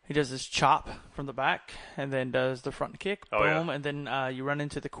chop from the back and then does the front kick. Boom. Yeah. And then you run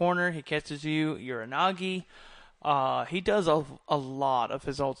into the corner. He catches you. You're a Nagi. He does a lot of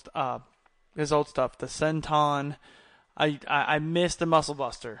his old stuff. The senton. I missed the muscle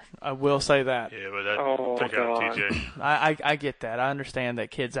buster. I will say that. Yeah, but that took out TJ. I get that. I understand that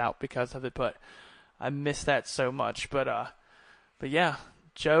kid's out because of it, but I miss that so much. But yeah,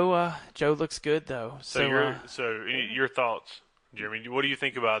 Joe looks good though. So your thoughts, Jeremy? What do you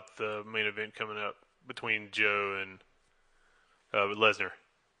think about the main event coming up between Joe and Lesnar?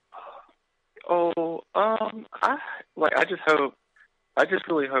 I just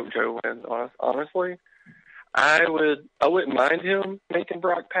really hope Joe wins. Honestly, I wouldn't mind him making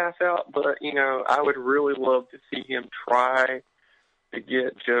Brock pass out, but I would really love to see him try to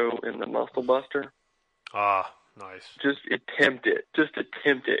get Joe in the Muscle Buster. Ah, nice. Just attempt it.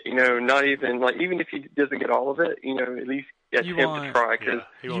 Not even even if he doesn't get all of it, at least to try. Cause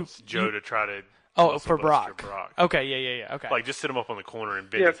he wants Joe to try to. Oh, for Brock. Brock. Okay, yeah. Okay. Like, just sit him up on the corner and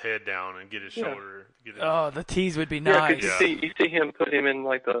bend his head down and get his shoulder. The tease would be Yeah, nice. because you see him put him in,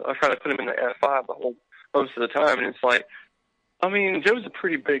 like, I try to put him in the F5 most of the time, and it's like, I mean, Joe's a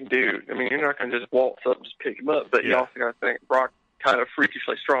pretty big dude. I mean, you're not going to just waltz up and just pick him up, but you also got to think Brock kind of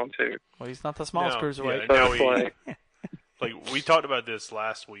freakishly strong, too. Well, he's not the smallest cruiserweight. Yeah, like, we talked about this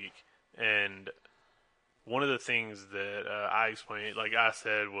last week, and one of the things that I explained, like I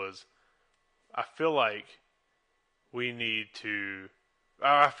said, was I feel like we need to.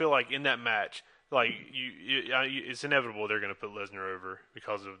 I feel like in that match, like it's inevitable they're going to put Lesnar over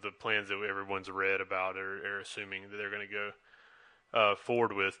because of the plans that everyone's read about or assuming that they're going to go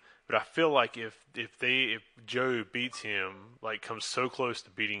forward with. But I feel like if Joe beats him, like comes so close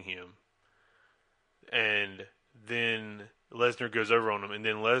to beating him, and then Lesnar goes over on him, and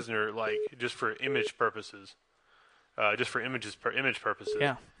then Lesnar, like, just for image purposes,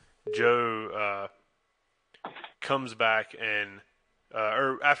 Joe comes back and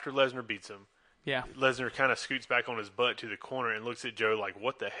or after Lesnar beats him, Lesnar kind of scoots back on his butt to the corner and looks at Joe like,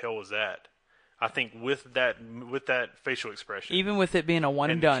 "What the hell was that?" I think with that facial expression, even with it being a one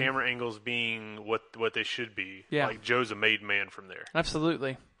and done, camera angles being what they should be, like Joe's a made man from there.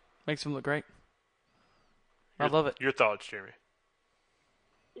 Absolutely, makes him look great. I love it. Your thoughts, Jeremy?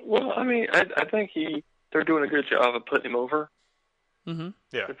 Well, I mean, I think they're doing a good job of putting him over. Mm-hmm.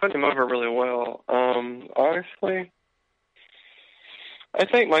 Yeah, they're putting him over really well. Honestly, I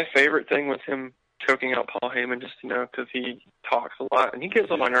think my favorite thing was him choking out Paul Heyman, just because he talks a lot and he gets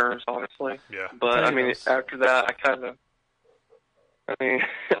on my nerves, honestly. Yeah. But I mean, after that, I kind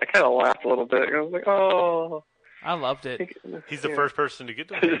of laughed a little bit. I was like, oh. I loved it. He's the first person to get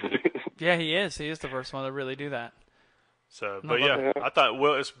to him. Yeah, he is. He is the first one to really do that. So, but yeah, I thought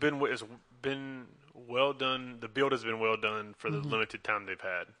it's been well done. The build has been well done for the limited time they've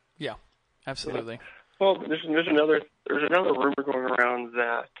had. Yeah, absolutely. Yeah. Well, there's another rumor going around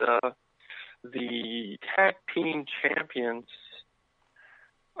that the tag team champions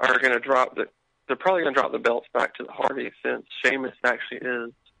are going to drop they're probably going to drop the belts back to the Hardys since Sheamus actually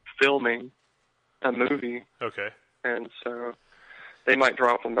is filming a movie. Okay. And so they might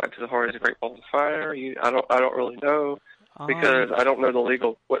drop them back to the Hardys Great Balls of Fire. I don't really know because I don't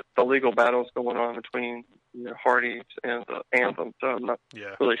know what the legal battle's going on between Hardys and the Anthem. So I'm not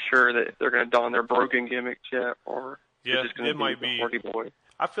really sure that if they're going to don their broken gimmicks yet or they're just going to be the Hardy Boys.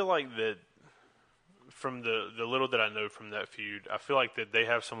 I feel like that from the little that I know from that feud, I feel like that they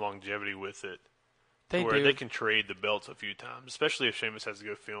have some longevity with it. They can trade the belts a few times, especially if Sheamus has to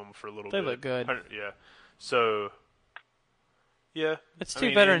go film for a little bit. They look good. Yeah. So, yeah. It's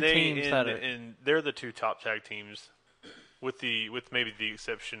two veteran teams and they're the two top tag teams with maybe the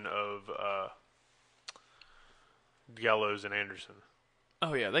exception of Gallows and Anderson.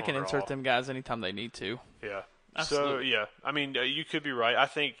 Oh, yeah. They can insert them guys anytime they need to. Yeah. Absolutely. So, yeah. I mean, you could be right. I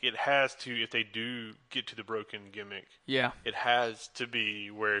think it has to, if they do get to the broken gimmick, it has to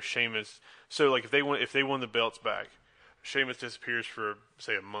be where Sheamus. So, like, if they won the belts back, Sheamus disappears for,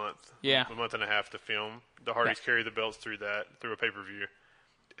 say, a month, a month and a half to film. The Hardys carry the belts through a pay-per-view,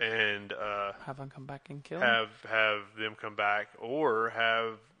 and have them come back and kill. Have them come back, or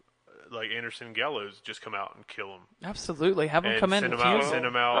have like Anderson and Gallows just come out and kill them. Absolutely, have them come in and send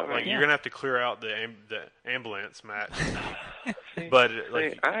them out. Like you're gonna have to clear out the ambulance match. But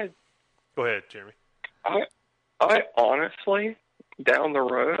go ahead, Jeremy. I honestly, down the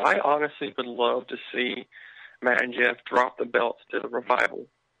road, I honestly would love to see Matt and Jeff drop the belts to the Revival.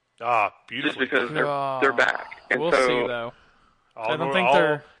 Ah, beautiful. Just because they're back. And we'll see though. I don't think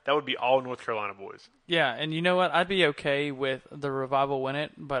that would be all North Carolina boys. Yeah, and you know what? I'd be okay with the Revival win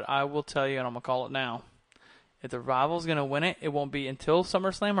it, but I will tell you, and I'm going to call it now. If the Revival's going to win it, it won't be until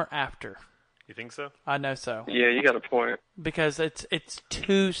SummerSlam or after. You think so? I know so. Yeah, you got a point. Because it's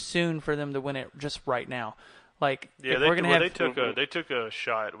too soon for them to win it just right now. Like, yeah, they took a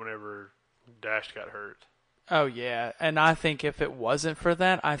shot whenever Dash got hurt. Oh, yeah. And I think if it wasn't for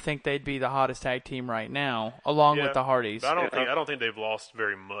that, I think they'd be the hottest tag team right now, along with the Hardys. But I don't think they've lost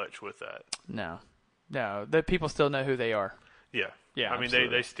very much with that. No. The people still know who they are. Yeah. Yeah. I mean,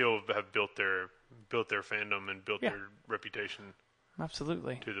 they still have built their fandom and built their reputation.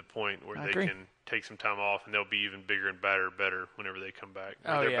 Absolutely. To the point where they can take some time off, and they'll be even bigger and better whenever they come back.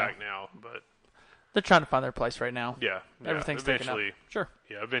 They're back now, but they're trying to find their place right now. Yeah. Everything's taken up. Sure.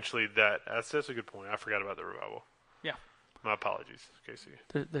 Yeah, eventually that's a good point. I forgot about the Revival. Yeah. My apologies, Casey.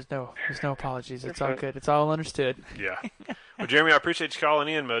 There's no apologies. It's all good. It's all understood. Yeah. Well, Jeremy, I appreciate you calling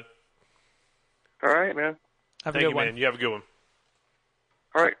in, bud. All right, man. Thank you, man. You have a good one.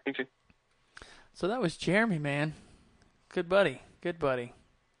 All right, you too. So that was Jeremy, man. Good buddy. Good buddy.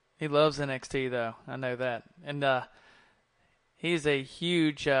 He loves NXT, though. I know that. And he's a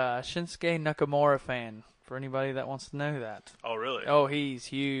huge Shinsuke Nakamura fan, for anybody that wants to know that. Oh, really? Oh, he's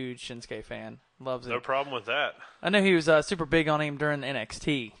huge Shinsuke fan. Loves him. No problem with that. I know he was super big on him during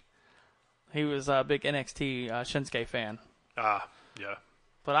NXT. He was a big NXT Shinsuke fan. Yeah.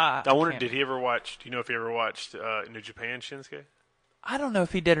 But I wonder, did he ever watch, do you know if he ever watched New Japan Shinsuke? I don't know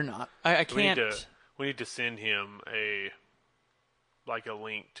if he did or not. I can't. We need to send him a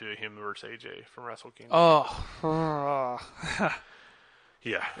link to him versus AJ from Wrestle Kingdom. Oh.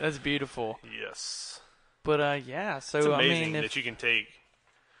 Yeah. That's beautiful. Yes. But, yeah, so, it's amazing I mean, that you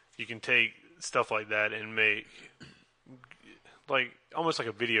can take stuff like that and make, almost like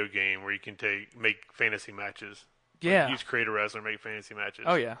a video game where you can make fantasy matches. Yeah. Use Create a Wrestler, make fantasy matches.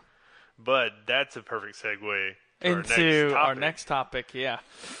 Oh, yeah. But that's a perfect segue into our next topic, yeah.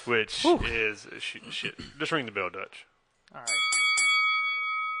 Which is shit. Just ring the bell, Dutch. All right.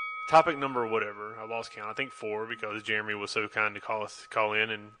 Topic number whatever. I lost count. I think 4 because Jeremy was so kind to call in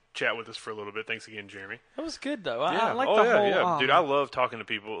and chat with us for a little bit. Thanks again, Jeremy. That was good though. Yeah. I like the whole. Yeah. Dude, I love talking to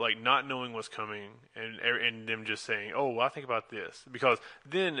people, not knowing what's coming and them just saying, "Oh, well, I think about this," because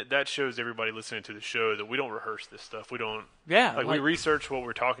then that shows everybody listening to the show that we don't rehearse this stuff. We don't. Yeah. We research what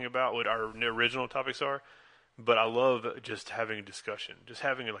we're talking about, what our original topics are. But I love just having a discussion, just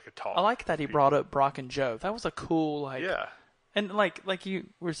having a talk. I like that he brought up Brock and Joe. That was a cool Yeah. And like you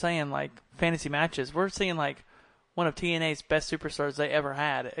were saying, fantasy matches, we're seeing one of TNA's best superstars they ever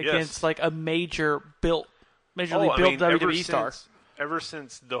had against a majorly built WWE star. Ever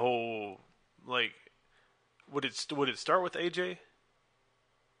since the whole would it start with AJ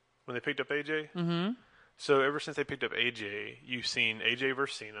when they picked up AJ? Mm-hmm. So ever since they picked up AJ, you've seen AJ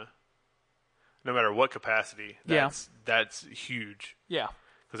versus Cena. No matter what capacity, that's huge. Yeah.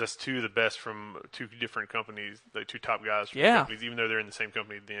 Because that's 2 of the best from 2 different companies, 2 top guys from companies, even though they're in the same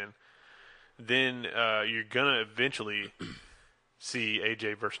company then. Then you're going to eventually see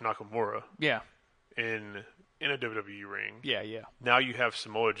AJ versus Nakamura in a WWE ring. Yeah. Now you have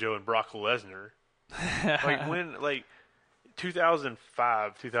Samoa Joe and Brock Lesnar.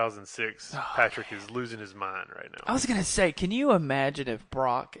 2005, 2006, Patrick is losing his mind right now. I was going to say, can you imagine if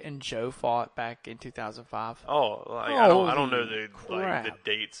Brock and Joe fought back in 2005? Oh, I don't know the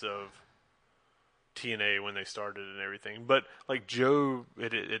dates of TNA when they started and everything, but Joe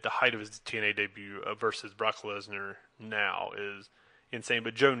at the height of his TNA debut versus Brock Lesnar now is insane.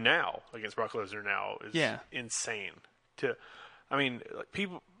 But Joe now against Brock Lesnar now is insane.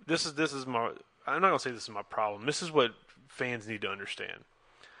 People. This is my. I'm not gonna say this is my problem. This is what fans need to understand.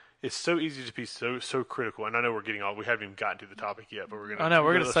 It's so easy to be so critical, and I know we haven't even gotten to the topic yet, but we're gonna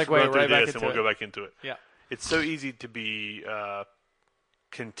segue right back into it, and we'll go back into it. Yeah, it's so easy to be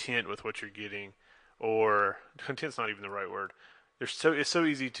content with what you're getting, or content's not even the right word. It's so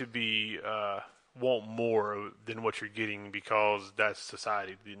easy to be want more than what you're getting because that's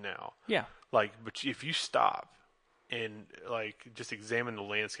society now. Yeah, but if you stop and just examine the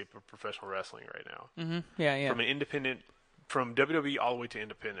landscape of professional wrestling right now. Mm-hmm. Yeah. From WWE all the way to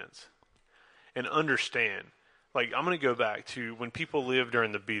independence, and understand. I'm going to go back to when people lived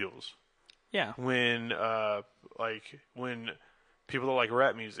during the Beatles. Yeah. When people that like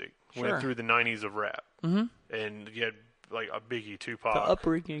rap music went through the 90s of rap, and you had a Biggie, Tupac, the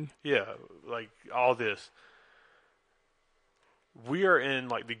upbringing. Yeah, all this. We are in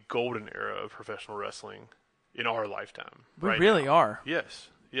the golden era of professional wrestling. In our lifetime. We really are. Yes.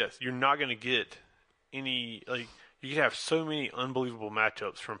 You're not going to get any, you could have so many unbelievable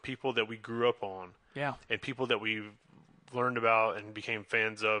matchups from people that we grew up on. Yeah. And people that we've learned about and became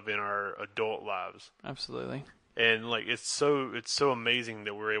fans of in our adult lives. Absolutely. And, it's so amazing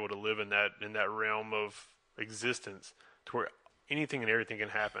that we're able to live in that realm of existence to where anything and everything can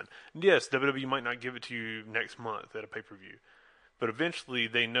happen. And yes, WWE might not give it to you next month at a pay-per-view. But eventually,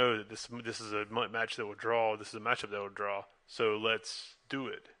 they know that this is a match that will draw. This is a matchup that will draw. So let's do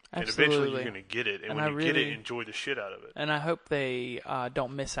it. Absolutely. And eventually, you're going to get it. And when you get it, enjoy the shit out of it. And I hope they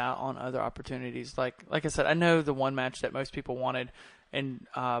don't miss out on other opportunities. Like I said, I know the one match that most people wanted, and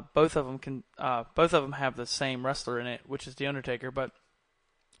both of them have the same wrestler in it, which is The Undertaker. But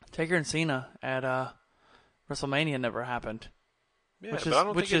Taker and Cena at WrestleMania never happened. Yeah, but I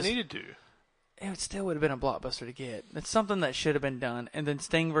don't think it needed to. It still would have been a blockbuster to get. It's something that should have been done. And then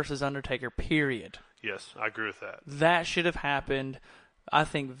Sting versus Undertaker, period. Yes, I agree with that. That should have happened. I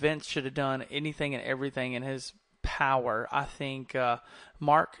think Vince should have done anything and everything in his power. I think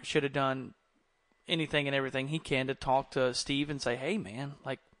Mark should have done anything and everything he can to talk to Steve and say, hey, man,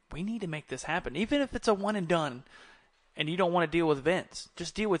 we need to make this happen. Even if it's a one and done and you don't want to deal with Vince,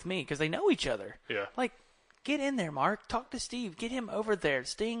 just deal with me because they know each other. Yeah. Get in there, Mark. Talk to Steve. Get him over there.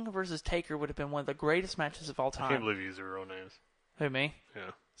 Sting versus Taker would have been one of the greatest matches of all time. I can't believe you use their real names. Who, me?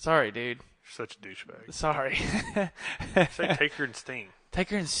 Yeah. Sorry, dude. You're such a douchebag. Sorry. Say Taker and Sting.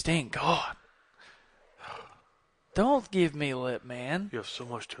 Taker and Sting. God. Don't give me lip, man. You have so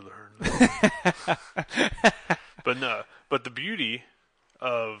much to learn. But the beauty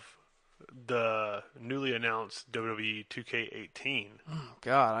of the newly announced WWE 2K18. Oh,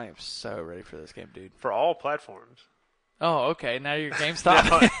 God, I am so ready for this game, dude. For all platforms. Oh, okay. Now you're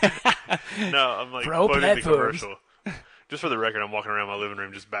GameStop. No, I'm like quoting the commercial. Just for the record, I'm walking around my living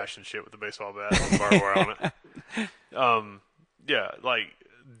room just bashing shit with a baseball bat with barbed wire on it. Yeah, like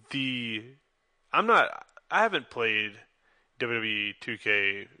I haven't played WWE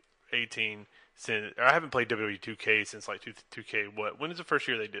 2K18 since, or I haven't played WWE 2K since like 2K. When is the first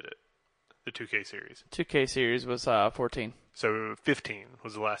year they did it? The 2K series. 2K series was 14. So 15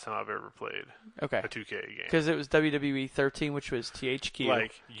 was the last time I've ever played a 2K game. Because it was WWE 13, which was THQ.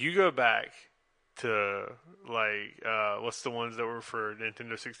 Like, you go back to, like, what's the ones that were for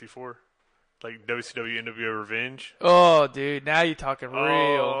Nintendo 64? Like WCW NWO Revenge. Oh, dude, now you're talking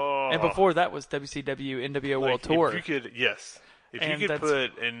real. And before that was WCW NWO World Tour. If you could, yes. If you could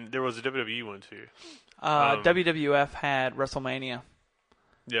put, and there was a WWE one too. WWF had WrestleMania.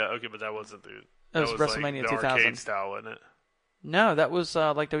 Yeah, okay, but that wasn't the. That was WrestleMania like 2000. Arcade style, wasn't it? No, that was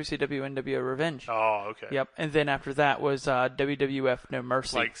like WCW NWO Revenge. Oh, okay. Yep, and then after that was WWF No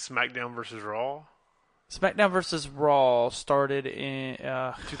Mercy. Like SmackDown versus Raw. SmackDown versus Raw started in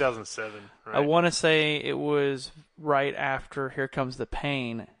 2007. Right? I want to say it was right after Here Comes the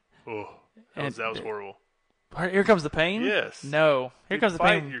Pain. Oh, that was horrible. Here Comes the Pain? Yes. No, Here Comes the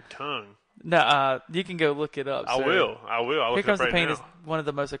Pain. Your tongue. No, you can go look it up. I will. Here Comes the Pain now. is one of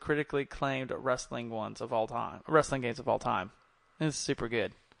the most critically acclaimed wrestling games of all time. It's super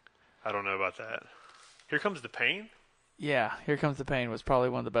good. I don't know about that. Here Comes the Pain? Yeah, Here Comes the Pain was probably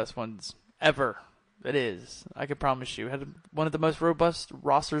one of the best ones ever. It is. I can promise you. It had one of the most robust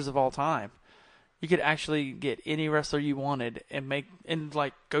rosters of all time. You could actually get any wrestler you wanted and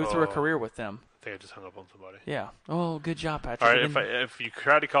go through a career with them. I think I just hung up on somebody. Yeah. Oh, good job, Patrick. All right, if you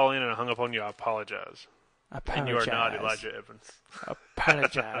tried to call in and I hung up on you, I apologize. And you are not Elijah Evans.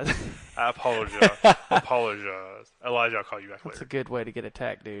 Apologize. I apologize. Elijah, I'll call you back later. That's a good way to get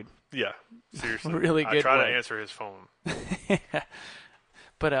attacked, dude. Yeah, seriously. Really good I try way. to answer his phone.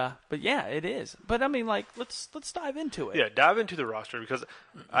 But yeah, it is. But I mean, like, let's dive into it. Yeah, dive into the roster because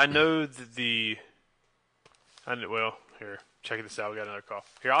I know here, check this out. We got another call.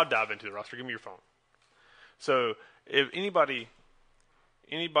 Here, I'll dive into the roster. Give me your phone. So, if anybody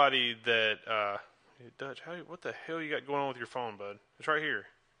that Dutch, what the hell you got going on with your phone, bud? It's right here.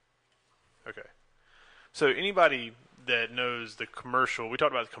 Okay. So anybody that knows the commercial, we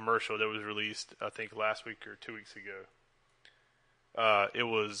talked about the commercial that was released, I think, last week or 2 weeks ago. It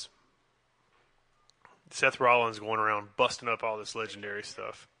was Seth Rollins going around busting up all this legendary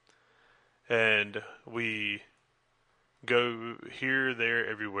stuff. And we go here, there,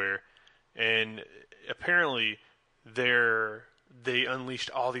 everywhere. And apparently they unleashed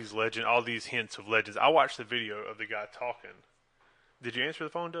all these hints of legends. I watched the video of the guy talking. Did you answer the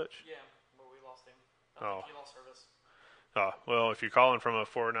phone, Dutch? Yeah, but we lost him. I think he lost service. Oh, well, if you're calling from a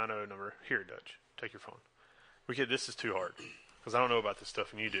 490 number, here, Dutch, take your phone. This is too hard. Because I don't know about this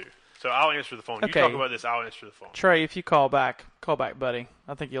stuff, and you do. So I'll answer the phone. Okay. You talk about this, I'll answer the phone. Trey, if you call back, buddy.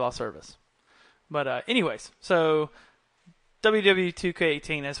 I think you lost service. But anyways, so WWE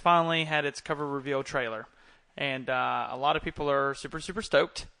 2K18 has finally had its cover reveal trailer. And a lot of people are super, super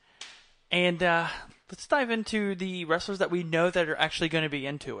stoked. And let's dive into the wrestlers that we know that are actually going to be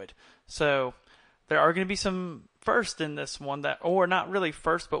into it. So there are going to be some first in this one or not really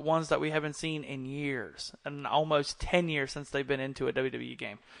first, but ones that we haven't seen in years, and almost 10 years since they've been into a WWE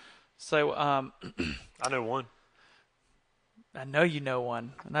game. So I know one. I know you know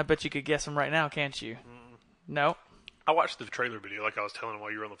one, and I bet you could guess them right now, can't you? No. I watched the trailer video like I was telling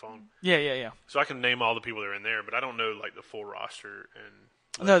while you were on the phone. Yeah. So I can name all the people that are in there, but I don't know like the full roster.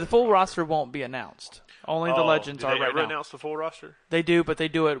 No, the full roster won't be announced. Only the legends are right now. Do they ever announce the full roster? They do, but they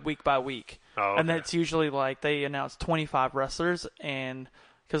do it week by week. Oh, okay. And it's usually like they announce 25 wrestlers, and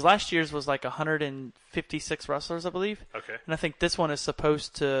because last year's was like 156 wrestlers, I believe. Okay. And I think this one is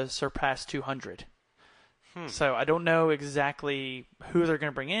supposed to surpass 200. So I don't know exactly who they're going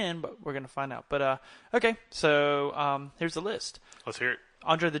to bring in, but we're going to find out. But okay, so here's the list. Let's hear it.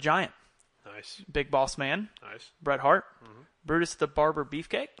 Andre the Giant. Nice. Big Boss Man. Nice. Bret Hart. Mm-hmm. Brutus the Barber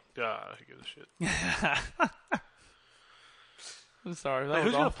Beefcake. Who gives a shit? I'm sorry.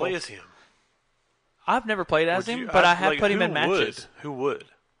 Who's going to play as him? I've never played as him, but I have put him in matches. Who would?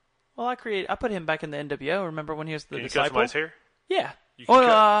 Well, I put him back in the NWO. Remember when he was the Can disciple? you customize hair? Yeah. You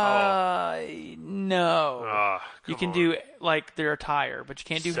can No. You can do like their attire, but you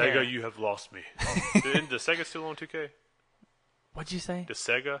can't do Sega, hair. you have lost me. The Sega still on 2K? What'd you say? The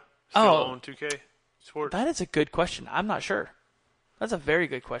Sega still on 2K Sports? That is a good question. I'm not sure. That's a very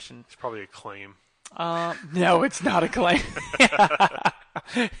good question. It's probably a claim. No, it's not a claim. All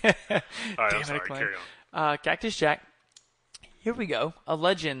right, I'm sorry. Carry on. Cactus Jack. Here we go. A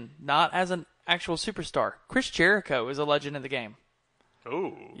legend, not as an actual superstar. Chris Jericho is a legend in the game.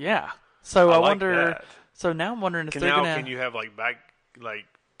 Ooh. Yeah. So I like wonder. that. So now I'm wondering if they're gonna. Can you have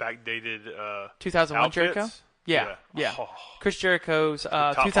backdated 2001 outfits? Jericho? Yeah. Oh. Chris Jericho's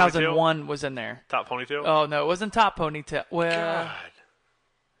top 2001 was in there. Top ponytail? Oh no, it wasn't top ponytail. Well, God.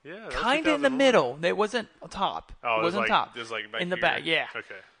 Yeah. kind of in the middle. It wasn't top. Oh, it wasn't top. It was like back in the here. back. Yeah.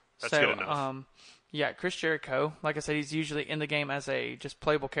 Okay. That's so, good enough. Yeah, Chris Jericho. Like I said, he's usually in the game as a just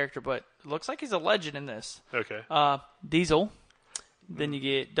playable character, but it looks like he's a legend in this. Okay. Diesel. Then you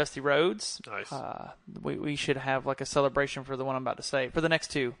get Dusty Rhodes. Nice. We should have like a celebration for the one I'm about to say. For the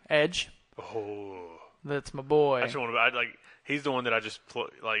next two, Edge. Oh. That's my boy. He's the one that I just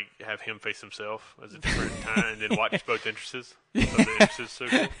have him face himself as a different time, and then watch both entrances. So the entrances so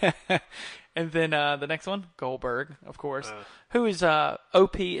cool. And then the next one, Goldberg, of course, who is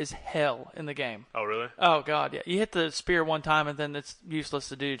OP as hell in the game. Oh, really? Oh God, yeah. You hit the spear one time, and then it's useless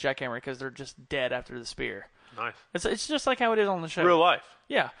to do jackhammer because they're just dead after the spear. Nice. It's just like how it is on the show. Real life.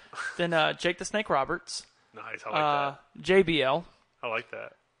 Yeah. Then Jake the Snake Roberts. Nice. I like that. JBL. I like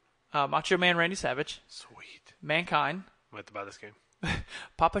that. Macho Man Randy Savage. Sweet. Mankind. I'm going to buy this game.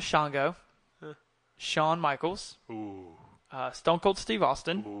 Papa Shango. Shawn Michaels. Ooh. Stone Cold Steve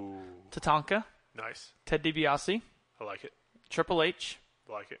Austin. Ooh. Tatanka. Nice. Ted DiBiase. I like it. Triple H.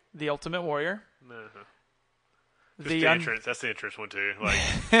 I like it. The Ultimate Warrior. Uh-huh. Just the entrance. That's the entrance one, too. Like,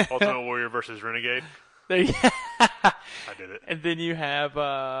 Ultimate Warrior versus Renegade. I did it. And then you have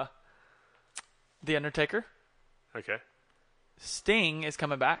The Undertaker. Okay. Sting is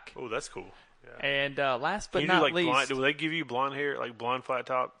coming back. Oh, that's cool. Yeah. And last but Can you not do, least... do they give you blonde hair, like blonde flat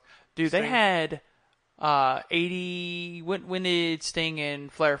top? Dude, Sting? they had 80... When did Sting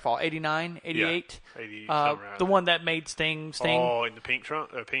and Flair fall? 89? 88? Yeah, 80, the one that made Sting. Oh, in the pink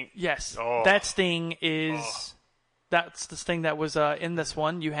trunk? Pink? Yes. Oh. That Sting is... Oh. That's the Sting that was in this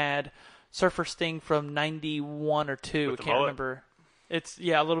one. You had Surfer Sting from 91 or 2. I can't remember. It's,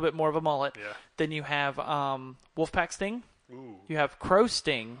 a little bit more of a mullet. Yeah. Then you have Wolfpack Sting. Ooh. You have Crow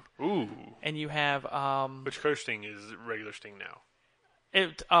Sting. Ooh. And you have... Which Crow Sting is regular Sting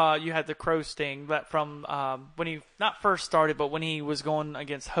now? You had the Crow Sting that from when he not first started, but when he was going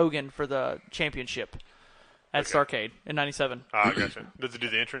against Hogan for the championship at Starrcade in '97. Ah, gotcha. Does it do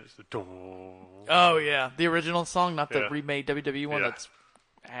the entrance? Oh yeah, the original song, not the remade WWE one. That's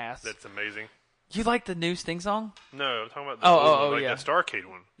ass. That's amazing. You like the new Sting song? No, I'm talking about the the Starrcade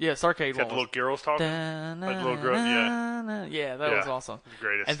one. Yeah, Starrcade one. Got the little girls talking. Like the little girl, yeah, that was awesome. The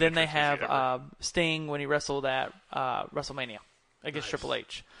greatest. And then they have Sting when he wrestled at WrestleMania against Triple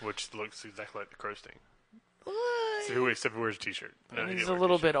H, which looks exactly like the Crow Sting. Except he wears a t-shirt. No, he's a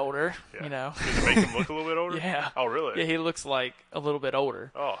little bit older, you know. Does it make him look a little bit older? Yeah. Oh, really? Yeah, he looks like a little bit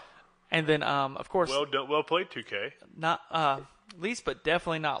older. Oh. And then, of course... Well done, well played, 2K. Not least, but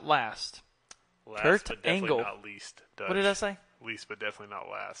definitely not last. Kurt Angle. Not least. Dutch. What did I say? Least, but definitely not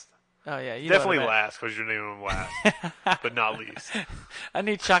last. Oh, yeah. You definitely last, because you're naming him last. But not least. I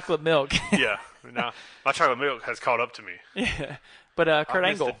need chocolate milk. Yeah. Now, my chocolate milk has caught up to me. Yeah. But Kurt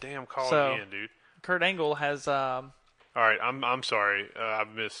Angle. I missed the damn call again, dude. Kurt Angle has... All right, I'm sorry. I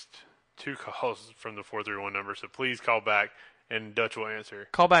missed 2 calls from the 431 number, so please call back, and Dutch will answer.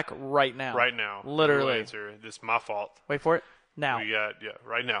 Call back right now. Right now. Literally. We'll answer. This is my fault. Wait for it. Now.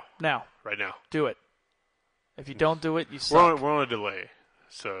 Right now. Now. Right now. Do it. If you don't do it, you suck. We're on a delay,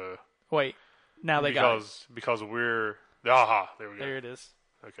 so... Wait. Now they got it. Because we're... Aha, there we go. There it is.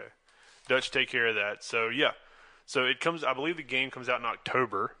 Okay. Dutch, take care of that. So, yeah. So, it comes... I believe the game comes out in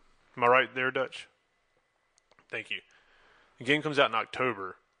October. Am I right there, Dutch? Thank you. The game comes out in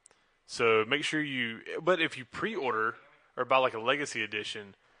October. So, make sure you... But if you pre-order or buy like a Legacy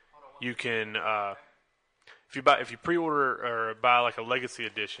Edition, you can... If you pre-order or buy like a Legacy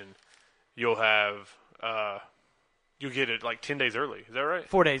Edition, you'll have... You'll get it like 10 days early. Is that right?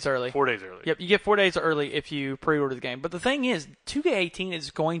 4 days early. 4 days early. Yep, you get 4 days early if you pre-order the game. But the thing is, 2K18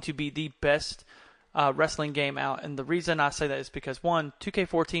 is going to be the best wrestling game out. And the reason I say that is because, one,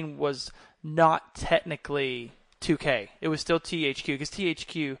 2K14 was not technically 2K. It was still THQ because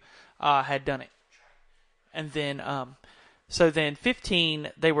THQ had done it. And then, So then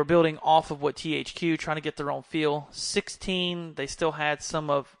 15, they were building off of what THQ, trying to get their own feel. 16, they still had some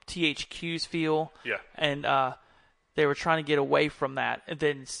of THQ's feel. Yeah. And they were trying to get away from that. And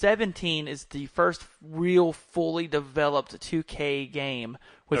then 17 is the first real fully developed 2K game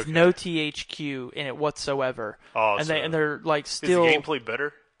with no THQ in it whatsoever. Awesome. And they're like still... Is the gameplay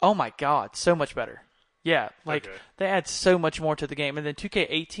better? Oh my god, so much better. Yeah, like they add so much more to the game. And then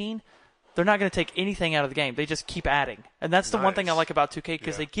 2K18, they're not going to take anything out of the game. They just keep adding. And that's the one thing I like about 2K,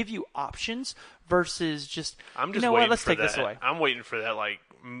 because they give you options versus just, I'm just you know waiting what, let's for take that. this away. I'm waiting for that, like,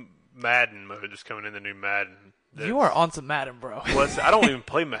 Madden mode that's coming in, the new Madden. You are on some Madden, bro. I don't even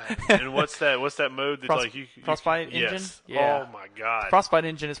play Madden. And what's that mode that like you Frostbite engine? Yes. Yeah. Oh my god. Frostbite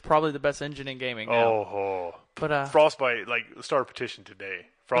engine is probably the best engine in gaming now. Oh. But Frostbite, like, start a petition today.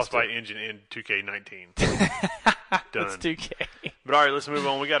 Frostbite engine in 2K19. Done. That's 2K. But all right, let's move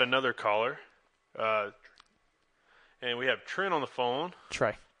on. We got another caller. And we have Trent on the phone.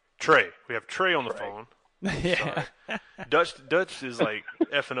 Trey. We have Trey on the phone. Yeah. Dutch is like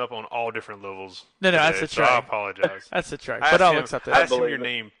effing up on all different levels. No, today, that's a so Trey. I apologize. That's a Trey. But I'll accept it. I asked him your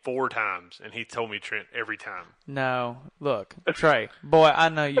name 4 times, and he told me Trent every time. No. Look, Trey. Boy, I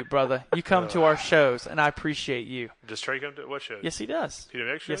know you, brother. You come to our shows, and I appreciate you. Does Trey come to what shows? Yes, he does.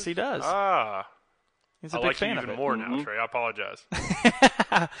 PWX shows? Yes, he does. Ah. He's a I big like fan you of even it. more now, Trey. I apologize.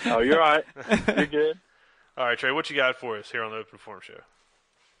 Oh, you're all right. You're good. All right, Trey, what you got for us here on the Open Forum Show?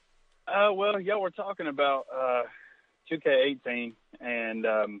 Well, y'all were talking about 2K18, and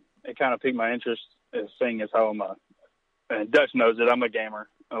it kind of piqued my interest, as seeing as how I'm and Dutch knows it, I'm a gamer.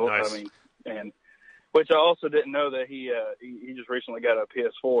 Nice. I mean, and which I also didn't know that he just recently got a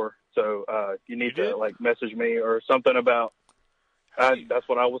PS4. So you need to like message me or something about. That's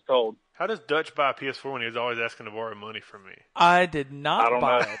what I was told. How does Dutch buy a PS4 when he was always asking to borrow money from me? I did not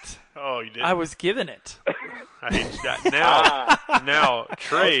buy it. Oh, you did? I was given it. I hate that. Now,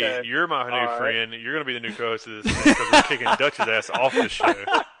 Trey, Okay. you're my new friend. You're going to be the new co-host of this thing because we're kicking Dutch's ass off the show.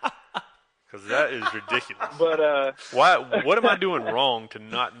 Because that is ridiculous. But Why? What am I doing wrong to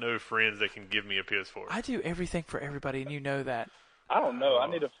not know friends that can give me a PS4? I do everything for everybody, and you know that. I don't know. I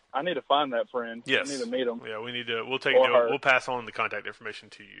need to find that friend. Yes. I need to meet him. Yeah, we need to. We'll take. Or her. We'll pass on the contact information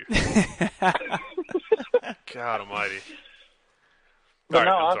to you. God Almighty. But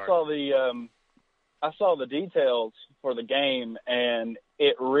All no, right, I saw the details for the game, and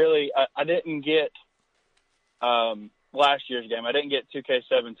it really I didn't get last year's game. I didn't get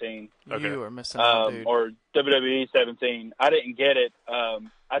 2K17. Okay. You are missing out, dude. Or WWE 17. I didn't get it.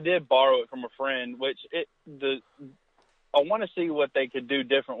 I did borrow it from a friend, which I want to see what they could do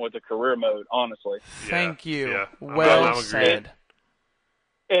different with the career mode, honestly. Thank you. Yeah. Well I'm said.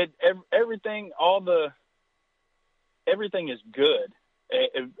 Everything is good.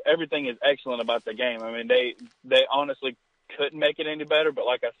 Everything is excellent about the game. I mean, they honestly couldn't make it any better. But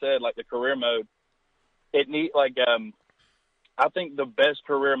like I said, like the career mode, I think the best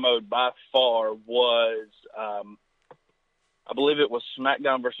career mode by far was, I believe it was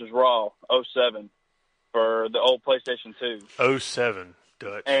SmackDown versus Raw 07 for the old PlayStation 2. 07,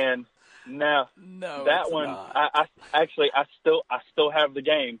 Dutch. And now that one, I still have the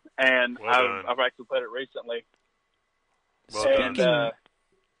game, and I've actually played it recently. Well And done.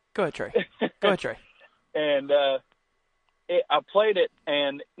 Go ahead, Trey. And I played it,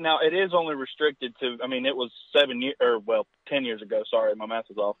 and now it is only restricted to. I mean, it was 10 years ago. Sorry, my math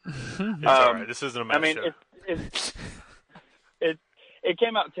is off. It's all right. This isn't a match show. It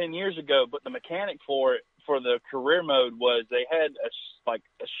came out 10 years ago, but the mechanic for the career mode was they had a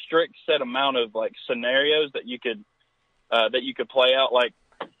strict set amount of like scenarios that you could play out. Like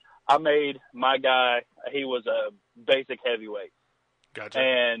I made my guy, he was a basic heavyweight. Gotcha.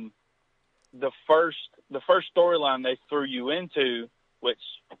 And the first storyline they threw you into, which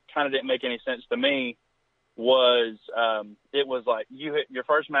kind of didn't make any sense to me, was it was like your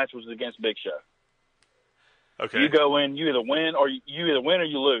first match was against Big Show. Okay. You go in, you either win or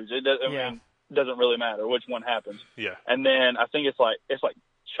you lose. It doesn't really matter which one happens. Yeah. And then I think it's like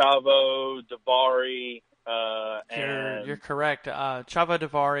Chavo, Daivari, and You're correct. Chavo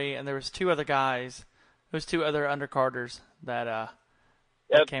Daivari, and there was 2 other guys. There was 2 other undercarders that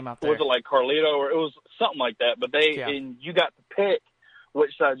came out there. Was it like Carlito or it was something like that? But and you got to pick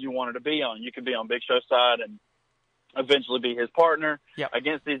which side you wanted to be on. You could be on Big Show's side and eventually be his partner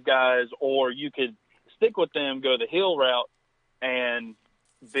against these guys, or you could stick with them, go the heel route, and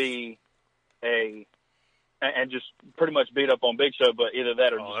be and just pretty much beat up on Big Show. But either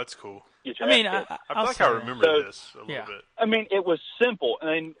that or that's cool. Get your I mean, ass kicked. I feel like I remember this a little bit. I mean, it was simple. I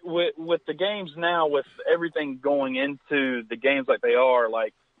mean, with the games now, with everything going into the games like they are,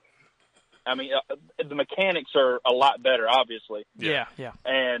 like I mean, the mechanics are a lot better, obviously. Yeah.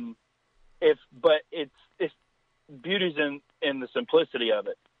 And but it's beauty's in the simplicity of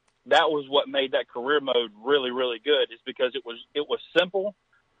it. That was what made that career mode really, really good, is because it was simple,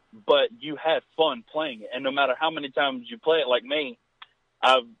 but you had fun playing it. And no matter how many times you play it, like me,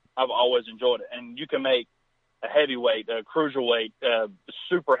 I've always enjoyed it. And you can make a heavyweight, a cruiserweight,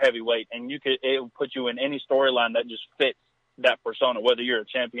 super heavyweight, and it will put you in any storyline that just fits that persona, whether you're a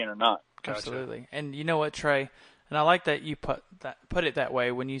champion or not. Gotcha. Absolutely. And you know what, Trey? And I like that you put it that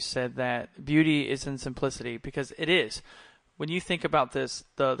way when you said that beauty is in simplicity, because it is. When you think about this,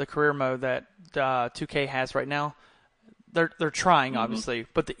 the career mode that 2K has right now, they're trying, obviously,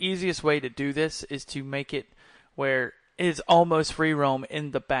 but the easiest way to do this is to make it where it is almost free roam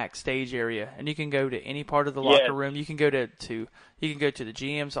in the backstage area, and you can go to any part of the locker room. You can go to the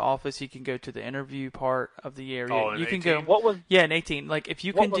GM's office. You can go to the interview part of the area. Oh, you can 18? go. In 18. Like if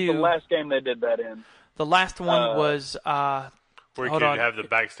you can do. What was the last game they did that in? The last one was. Where you could have the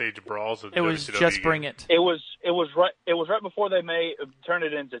backstage brawls. It was Just Bring It. It was right before they turned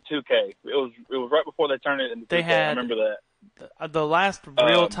it into 2K. It was right before they turned it into 2K. I remember that. The last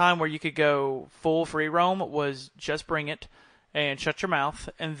real time where you could go full free roam was Just Bring It and Shut Your Mouth,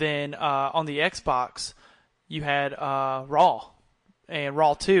 and then on the Xbox you had Raw and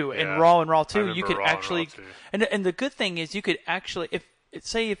Raw 2, and Raw 2 you could actually, and the good thing is you could actually,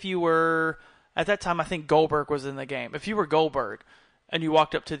 if you were. At that time, I think Goldberg was in the game. If you were Goldberg and you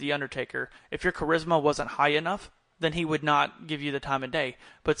walked up to The Undertaker, if your charisma wasn't high enough, then he would not give you the time of day.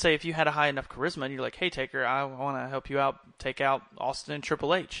 But say if you had a high enough charisma and you're like, hey, Taker, I want to help you out, take out Austin and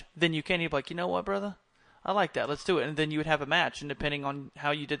Triple H, then you can. You'd be like, you know what, brother? I like that. Let's do it. And then you would have a match. And depending on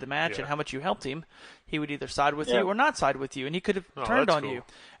how you did the match and how much you helped him, he would either side with you or not side with you. And he could have turned on you.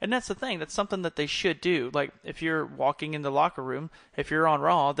 And that's the thing. That's something that they should do. Like, if you're walking in the locker room, if you're on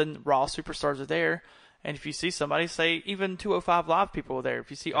Raw, then Raw superstars are there. And if you see somebody, say, even 205 Live people are there. If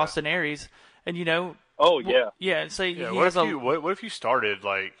you see Austin Aries, and you know. Oh, yeah. And say he what has what if you started,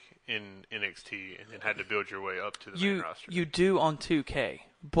 like, in NXT and then had to build your way up to the main roster? You do on 2K.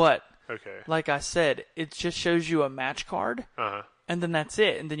 But. Okay. Like I said, it just shows you a match card, and then that's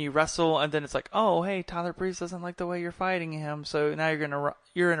it. And then you wrestle, and then it's like, oh, hey, Tyler Breeze doesn't like the way you're fighting him, so now you're in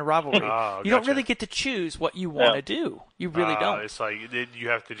a rivalry. You don't really get to choose what you want to do. You really don't. It's like you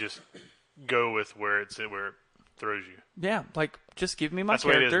have to just go with where it throws you. Yeah, like just give me my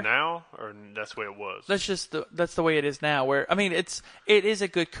character. That's the way it is now, or that's the way it was? That's the way it is now. Where it is a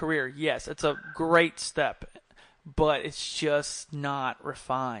good career. Yes, it's a great step. But it's just not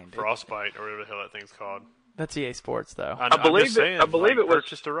refined. Frostbite, or whatever the hell that thing's called. That's EA Sports, though. I believe it was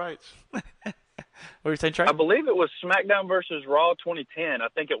just the rights. What were you saying, Trey? I believe it was SmackDown versus Raw 2010. I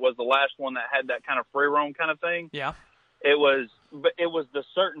think it was the last one that had that kind of free roam kind of thing. Yeah. It was a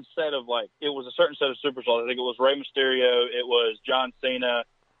certain set of superstars. I think it was Rey Mysterio. It was John Cena.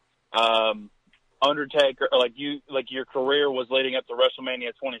 Undertaker, your career was leading up to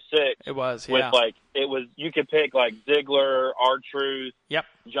WrestleMania 26. It was, you could pick like Ziggler, R-Truth, yep,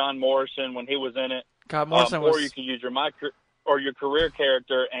 John Morrison when he was in it. God, Morrison was... Or you could use your career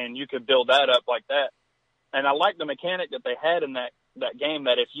character, and you could build that up like that. And I like the mechanic that they had in that game,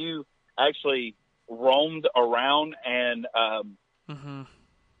 that if you actually roamed around and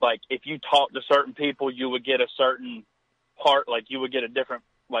like if you talked to certain people, you would get a certain part, like you would get a different,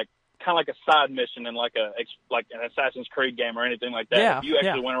 like, kind of like a side mission in like an Assassin's Creed game or anything like that. Yeah, if you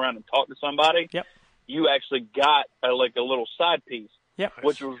actually went around and talked to somebody, you actually got a little side piece,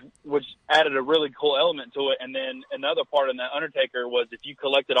 which added a really cool element to it. And then another part in that Undertaker was if you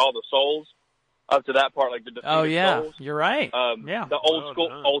collected all the souls up to that part, like the defeated souls. You're right. The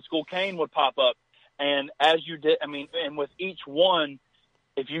old school Kane would pop up, and as you did, and with each one,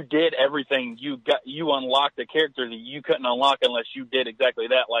 if you did everything, you unlocked a character that you couldn't unlock unless you did exactly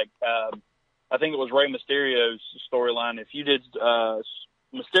that. Like, I think it was Rey Mysterio's storyline. If you did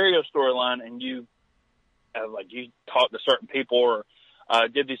Mysterio's storyline and you talked to certain people or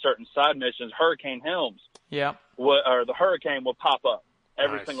did these certain side missions, Hurricane Helms, or the Hurricane will pop up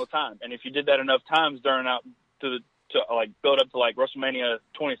every single time. And if you did that enough times during to build up to like WrestleMania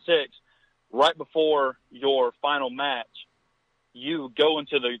 26, right before your final match, you go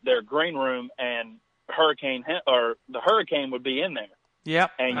into their green room, and the Hurricane would be in there.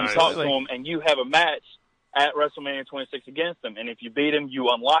 Yep. And you talk to him, and you have a match at WrestleMania 26 against him. And if you beat him, you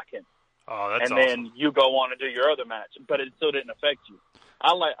unlock him. Oh, that's awesome. Then you go on and do your other match, but it still didn't affect you.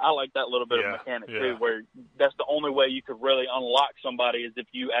 I like that little bit of mechanic too, where that's the only way you could really unlock somebody is if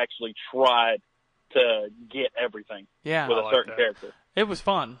you actually tried to get everything with a certain character. It was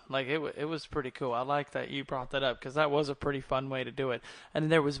fun. Like it was pretty cool. I like that you brought that up because that was a pretty fun way to do it. And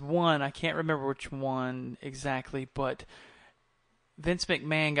there was one, I can't remember which one exactly, but Vince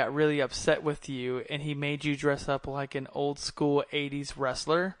McMahon got really upset with you and he made you dress up like an old school 80s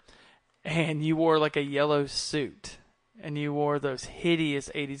wrestler, and you wore like a yellow suit and you wore those hideous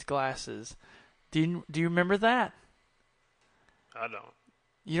 80s glasses. Do you remember that? I don't.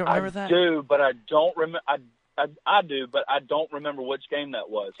 You don't remember that? I do, but I don't remember. I do, but I don't remember which game that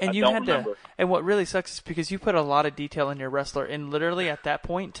was. And you had to. And what really sucks is because you put a lot of detail in your wrestler, and literally at that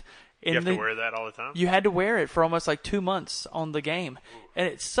point, you have to wear that all the time. You had to wear it for almost like 2 months on the game, and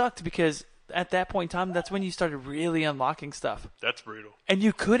it sucked because at that point in time, that's when you started really unlocking stuff. That's brutal. And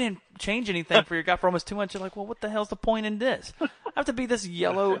you couldn't change anything for your guy for almost 2 months. You're like, well, what the hell's the point in this? I have to be this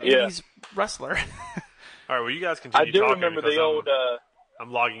yellow 80s wrestler. All right, well, you guys continue I do talking. remember the old.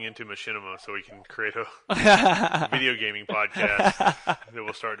 I'm logging into Machinima so we can create a video gaming podcast that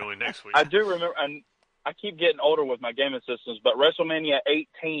we'll start doing next week. I do remember, and I keep getting older with my gaming systems, but WrestleMania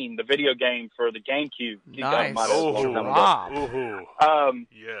 18, the video game for the GameCube. Nice.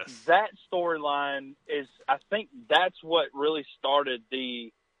 Yes. That storyline is, I think that's what really started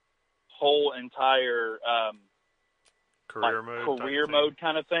the whole entire career mode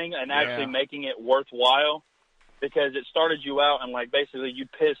kind of thing, and actually making it worthwhile. Because it started you out and, like, basically you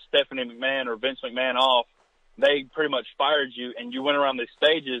pissed Stephanie McMahon or Vince McMahon off. They pretty much fired you, and you went around these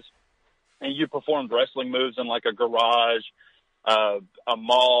stages, and you performed wrestling moves in, like, a garage, a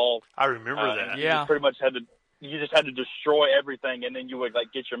mall. I remember that. You pretty much you just had to destroy everything, and then you would,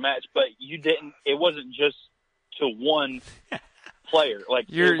 like, get your match. But you didn't – it wasn't just to one player. Like,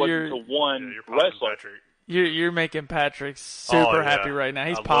 it wasn't to one wrestler. You're making Patrick super happy right now.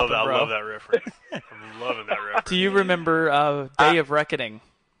 He's popping, bro. I love that reference. I'm loving that reference. Do you remember Day of Reckoning?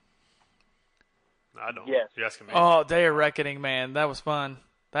 I don't. Yes. You're asking me. Oh, Day of Reckoning, man. That was fun.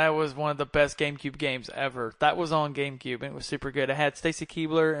 That was one of the best GameCube games ever. That was on GameCube, and it was super good. It had Stacy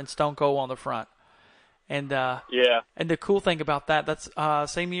Keibler and Stone Cold on the front. And and the cool thing about that's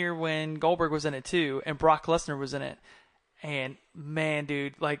same year when Goldberg was in it, too, and Brock Lesnar was in it. And, man,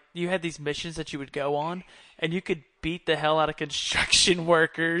 dude, like, you had these missions that you would go on, and you could beat the hell out of construction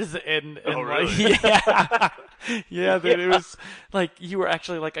workers. And really? Like, yeah, dude, it was like you were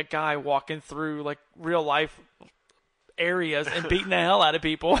actually like a guy walking through, like, real-life areas and beating the hell out of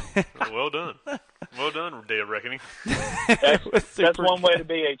people. Well done. Well done, Day of Reckoning. That's one way to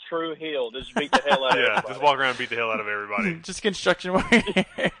be a true heel. Just beat the hell out of everybody. Yeah, just walk around and beat the hell out of everybody. Just construction workers.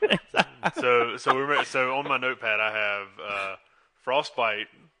 So on my notepad I have Frostbite.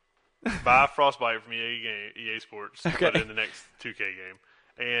 Buy Frostbite from EA Sports. Okay. Put it in the next 2K game.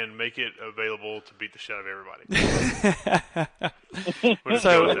 And make it available to beat the shit out of everybody. We'll just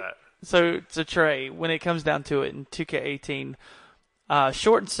go with that. So Trey, when it comes down to it in 2K18,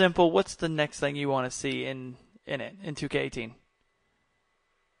 short and simple, what's the next thing you want to see in 2K18?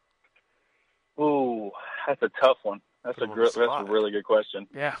 Ooh, that's a tough one. That's a really good question.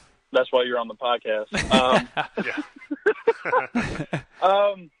 Yeah. That's why you're on the podcast.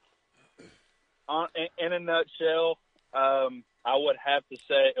 In a nutshell, I would have to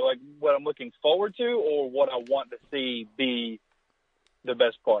say, like, what I'm looking forward to or what I want to see be the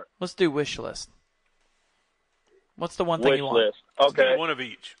best part. Let's do wish list. What's the one thing you want? Wish list. Okay. One of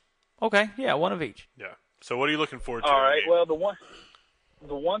each. Okay, yeah, one of each. Yeah. So what are you looking forward to? All right. Well, the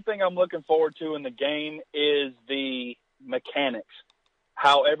one thing I'm looking forward to in the game is the mechanics.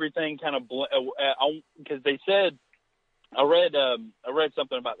 How everything kind of because they said I read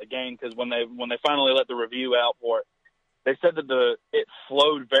something about the game because when they finally let the review out for it, they said that it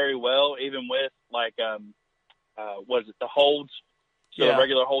flowed very well even with like was it the holds. So the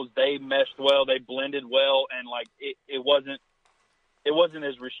regular holds, they meshed well, they blended well, and like it wasn't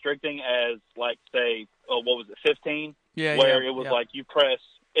as restricting as like say what was it 15? Where it was like you press.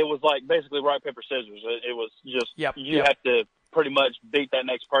 It was like basically rock paper scissors. It was just you have to pretty much beat that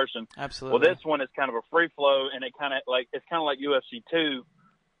next person. Absolutely. Well, this one is kind of a free flow, and it's kind of like UFC 2,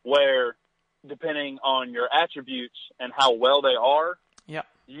 where depending on your attributes and how well they are. Yep.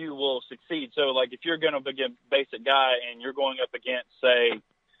 You will succeed. So, like, if you're going to begin basic guy and you're going up against, say,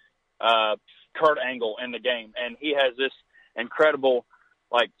 Kurt Angle in the game, and he has this incredible,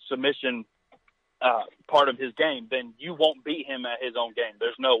 like, submission part of his game, then you won't beat him at his own game.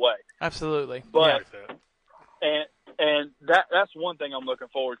 There's no way. Absolutely. But and that's one thing I'm looking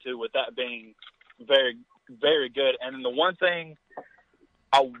forward to with that being very, very good. And then the one thing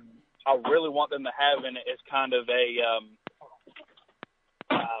I really want them to have in it is kind of a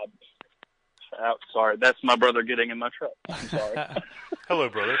sorry, that's my brother getting in my truck. I'm sorry. Hello,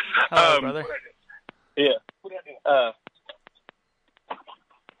 brother. Hello, brother. Yeah.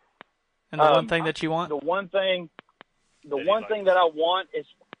 And the one thing that you want? The one thing that I want is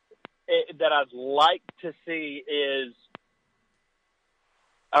that I'd like to see is,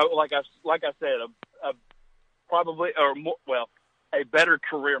 like I said, probably or more, well, a better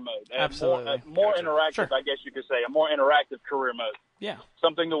career mode. Absolutely. More interactive, Sure. I guess you could say, a more interactive career mode. Yeah.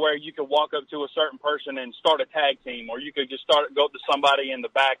 Something to where you could walk up to a certain person and start a tag team, or you could just go up to somebody in the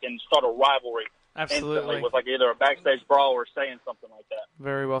back and start a rivalry. Absolutely. Instantly with like either a backstage brawl or saying something like that.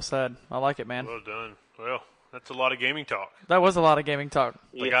 Very well said. I like it, man. Well done. Well, that's a lot of gaming talk. That was a lot of gaming talk.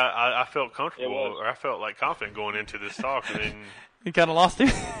 Like Yeah. I felt comfortable, or I felt like confident going into this talk, and then You kind of lost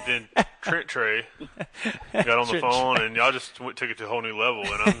it. then Trent Trey got on the phone, and y'all just took it to a whole new level,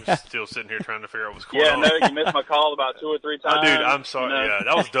 and I'm still sitting here trying to figure out what's going Yeah, on. no, you missed my call about 2 or 3 times. Oh, dude, I'm sorry. You know? Yeah,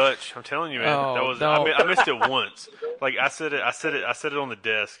 that was Dutch. I'm telling you, man. Oh, that was. no. I missed it once. Like I said it on the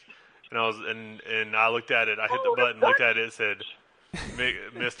desk, and I looked at it. I hit the button, looked at it, it said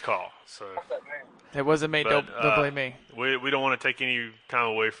missed call. So It wasn't me. But, Don't blame me. we don't want to take any time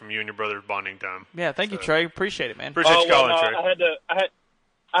away from you and your brother's bonding time. Yeah, thank you, Trey. Appreciate it, man. Appreciate you calling, no, Trey.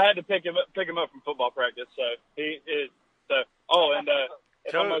 I had to pick him up from football practice. So he is. So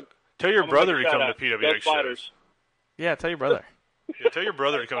Tell your brother to come to PWX shows. Yeah, tell your brother. Yeah, tell your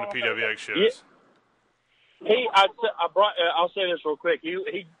brother to come to PWX shows. I'll say this real quick.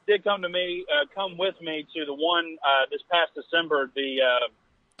 He did come with me to the one this past December, the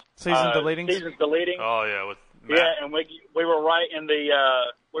Season deleting. Season's deleting. Oh yeah, with Matt. Yeah, and we were right in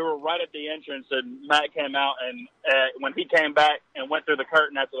we were right at the entrance, and Matt came out, and when he came back and went through the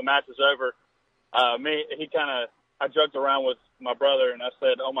curtain after the match was over, I joked around with my brother, and I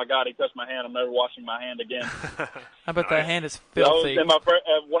said, "Oh my God, he touched my hand. I'm never washing my hand again." I bet that hand is filthy. And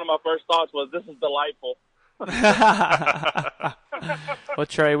one of my first thoughts was, "This is delightful." Well,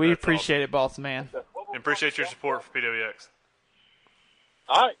 Trey, we That's appreciate it, boss man. And appreciate your support for PWX.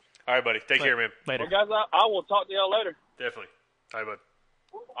 All right. All right, buddy. Take care, man. Later. Well, guys, I will talk to y'all later. Definitely. All right, bud.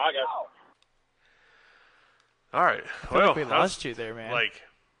 All right, guys. All right. I feel like we lost you there, man. Like,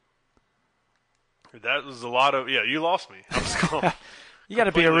 that was a lot of. Yeah, you lost me. I was going. You got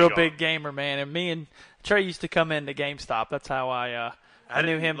to be a completely real gone. big gamer, man. And me and Trey used to come into GameStop. That's how I knew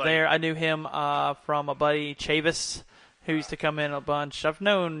didn't, him like- there. I knew him from a buddy, Chavis, who used to come in a bunch. I've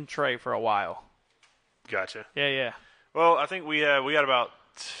known Trey for a while. Gotcha. Yeah. Well, I think we got about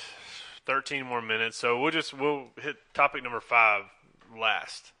 13 more minutes, so we'll hit topic number 5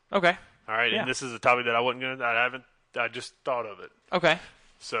 last. Okay. All right, Yeah. and this is a topic that I just thought of it. Okay.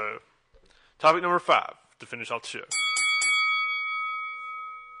 So, topic number 5 to finish off the show.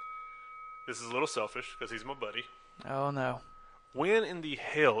 This is a little selfish because he's my buddy. Oh, no. When in the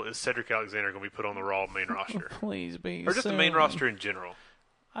hell is Cedric Alexander going to be put on the Raw main roster? Please be Or just the main soon. roster in general?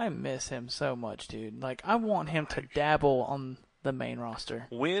 I miss him so much, dude. Like, I want him to dabble on the main roster.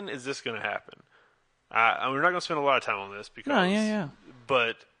 When is this going to happen? We're not going to spend a lot of time on this because. No, yeah.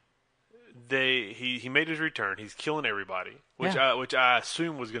 But he made his return. He's killing everybody, which Yeah. I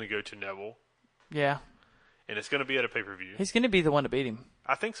assume was going to go to Neville, Yeah. and it's going to be at a pay-per-view. He's going to be the one to beat him.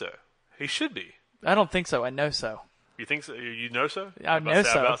 I think so. He should be. I don't think so. I know so. You think so? You know so? I know so.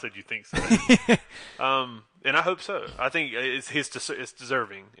 I about said you think so. And I hope so. I think it's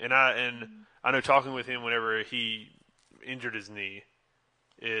deserving. And I know talking with him whenever he injured his knee,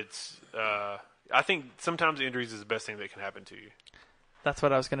 I think sometimes injuries is the best thing that can happen to you. That's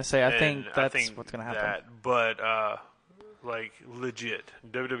what I was going to say. I And think that's what's going to happen. But like legit,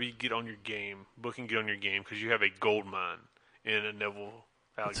 WWE get on your game, booking get on your game because you have a gold mine in a Neville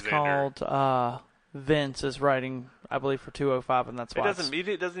Alexander. It's called Vince is writing, I believe, for 205, and that's why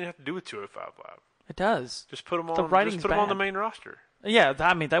It doesn't have to do with 205 Live. it does. Just put them The on. writing's Just put them on the bad. main roster Yeah,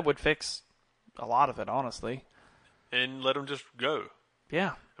 I mean that would fix a lot of it, honestly. and let them just go.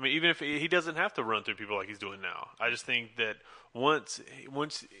 Yeah, I mean, even if he doesn't have to run through people like he's doing now, I just think that once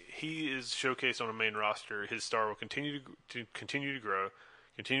he is showcased on a main roster, his star will continue to grow,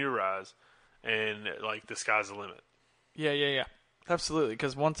 continue to rise, and like the sky's the limit. yeah. Absolutely,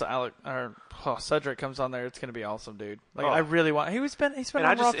 because once Cedric comes on there, it's going to be awesome, dude. Like Oh. I really want. He's been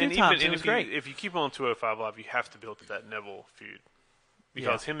on Raw a few times. It was great. If you keep on 205 Live, you have to build to that Neville feud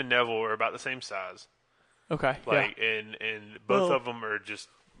because him and Neville are about the same size. Okay, Like, yeah. and both Well- of them are just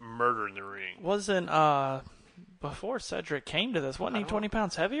murder in the ring. Wasn't before Cedric came to this? Wasn't he 20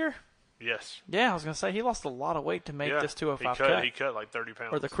 pounds heavier? Yes. Yeah, I was going to say he lost a lot of weight to make this 205 cut. He cut like 30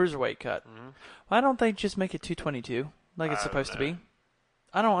 pounds. Or the cruiserweight cut. Why don't they just make it 222 like it's I don't supposed to know. be?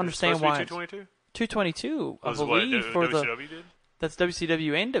 I don't understand why. 222? 222, I Was what believe, for the WCW did? that's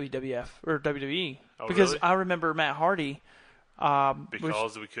WCW and WWF or WWE. Oh, because really? I remember Matt Hardy.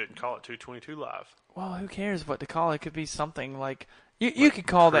 Because we couldn't call it 222 Live. Well, who cares what to call it? It could be something like You could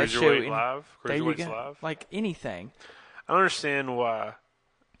call that show Cruiserweights Live, like anything. I don't understand why.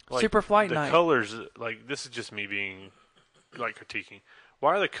 Like, Superflight the Night. colors, like, this is just me being, like, critiquing.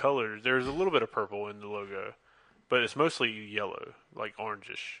 Why are the colors? There's a little bit of purple in the logo, but it's mostly yellow, like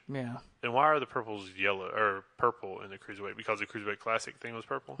orangish. Yeah. And why are the purples yellow or purple in the Cruiserweight? Because the Cruiserweight Classic thing was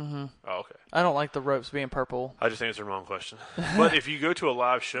purple? Mm-hmm. Oh, okay. I don't like the ropes being purple. I just answered the wrong question. But if you go to a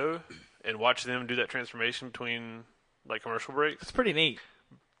live show and watch them do that transformation between, like, commercial breaks, It's pretty neat.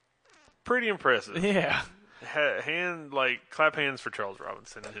 pretty impressive. Yeah. Clap hands for Charles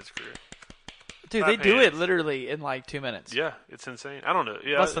Robinson and his career. Dude, Clap they do it hands. literally in like 2 minutes. Yeah, it's insane. I don't know.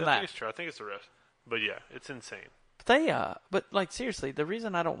 Yeah, Less than I that. think it's true. I think it's the rest. But yeah, it's insane. But like seriously, the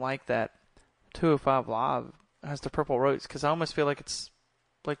reason I don't like that 205 Live has the purple ropes because I almost feel like it's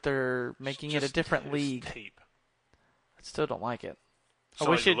like they're making it a different league. Tape. I still don't like it. So I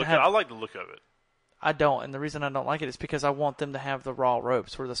wish it I like the look of it. I don't, and the reason I don't like it is because I want them to have the Raw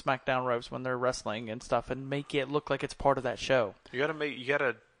ropes or the SmackDown ropes when they're wrestling and stuff, and make it look like it's part of that show. You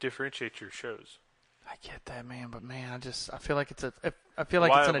gotta differentiate your shows. I get that, man, but man, I feel like it's it's in a different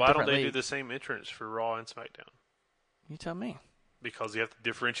league. Why don't they do the same entrance for Raw and SmackDown? You tell me. Because you have to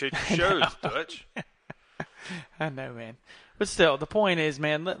differentiate your shows, Dutch. I know, man. But still, the point is,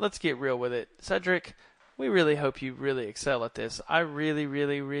 man, let's get real with it. Cedric, we really hope you really excel at this. I really,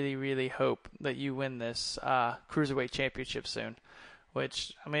 really, really, really hope that you win this Cruiserweight Championship soon.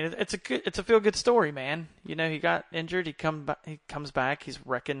 Which, I mean, it's a feel-good story, man. You know, he got injured, he comes back, he's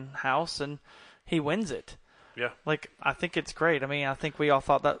wrecking house, and he wins it. Yeah. Like, I think it's great. I mean, I think we all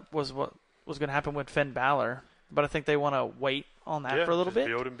thought that was what was going to happen with Finn Balor, but I think they want to wait on that for a little bit.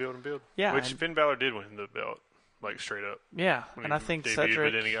 Build and build and build. Yeah. Which Finn Balor did win the belt, like, straight up. Yeah, and I think Cedric...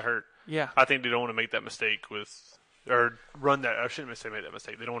 Cedric... But then he got hurt. Yeah. I think they don't want to make that mistake with... Or run that... I shouldn't say make that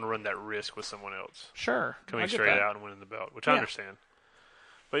mistake. They don't want to run that risk with someone else. Sure. Coming straight out and winning the belt, which I understand.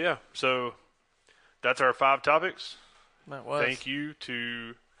 But yeah, so that's our 5 topics. That was. Thank you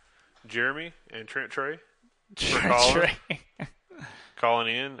to Jeremy and Trent Trey for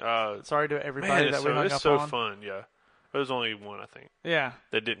calling in. Sorry to everybody that we hung up on. It's so fun, yeah. There was only one, I think. Yeah.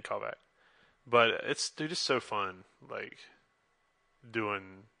 That didn't call back. But it's just so fun, like,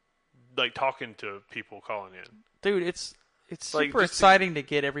 talking to people calling in. Dude, it's like, super exciting to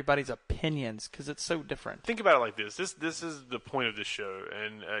get everybody's opinions because it's so different. Think about it like this. This is the point of this show.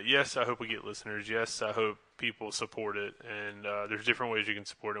 And yes, I hope we get listeners. Yes, I hope people support it. And there's different ways you can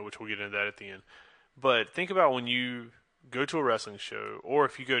support it, which we'll get into that at the end. But think about when you go to a wrestling show, or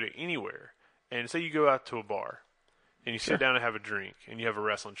if you go to anywhere, and say you go out to a bar, and you sit down and have a drink, and you have a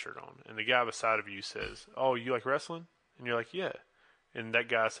wrestling shirt on, and the guy beside of you says, "Oh, you like wrestling?" And you're like, "Yeah." And that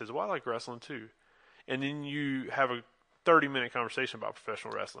guy says, "Well, I like wrestling too." And then you have a 30-minute conversation about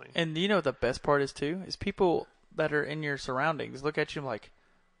professional wrestling. And you know what the best part is too? Is people that are in your surroundings look at you like,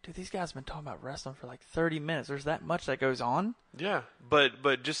 dude, these guys have been talking about wrestling for like 30 minutes. There's that much that goes on. Yeah,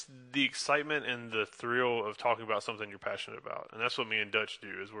 but just the excitement and the thrill of talking about something you're passionate about. And that's what me and Dutch do,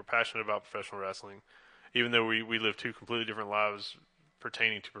 is we're passionate about professional wrestling, even though we live 2 completely different lives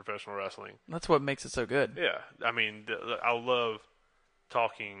pertaining to professional wrestling. That's what makes it so good. Yeah, I mean, I love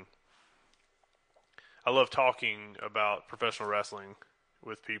talking about professional wrestling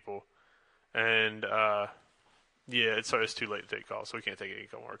with people. And, yeah, it's too late to take calls, so we can't take any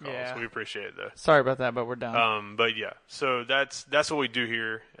more calls. Yeah. So we appreciate it, though. Sorry about that, but we're done. But yeah, so that's what we do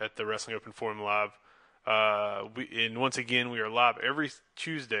here at the Wrestling Open Forum Live. And once again, we are live every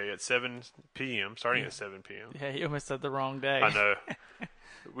Tuesday at 7 p.m., starting at 7 p.m. Yeah, you almost said the wrong day. I know.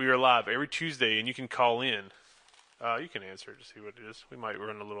 We are live every Tuesday, and you can call in. You can answer to see what it is. We might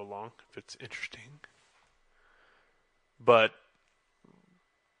run a little long if it's interesting. But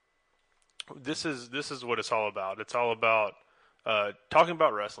this is what it's all about. It's all about talking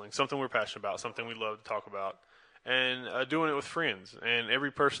about wrestling, something we're passionate about, something we love to talk about, and doing it with friends. And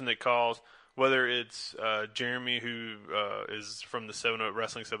every person that calls, whether it's Jeremy, who is from the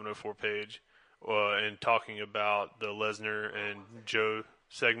Wrestling 704 page, and talking about the Lesnar and Joe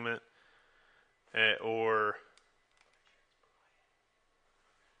segment, or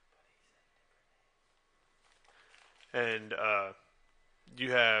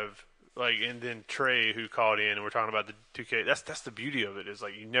you have and then Trey, who called in, and we're talking about the 2K. That's the beauty of it, is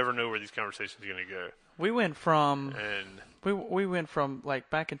like you never know where these conversations are going to go. We went from we went from like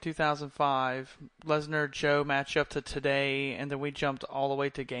back in 2005 Lesnar Joe matchup to today, and then we jumped all the way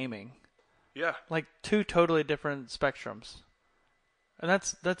to gaming. Yeah, like 2 totally different spectrums, and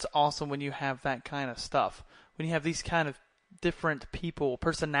that's awesome when you have that kind of stuff. When you have these kind of different people,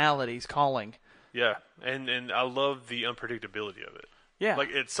 personalities calling. Yeah, and I love the unpredictability of it. Yeah.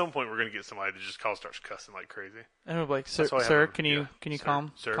 Like at some point, we're gonna get somebody that just starts cussing like crazy. And we're like, sir, can you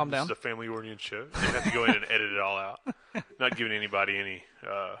calm down? This is a family-oriented show. You have to go in and edit it all out. Not giving anybody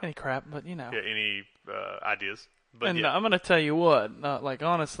any crap, but any ideas. But and I'm gonna tell you what, like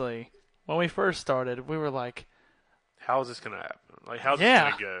honestly, when we first started, we were like, how is this gonna happen? Like, how's this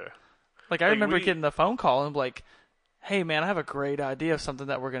gonna go? Like I remember getting the phone call and like, hey man, I have a great idea of something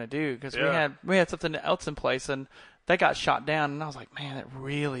that we're gonna do because we had something else in place and that got shot down, and I was like, man, it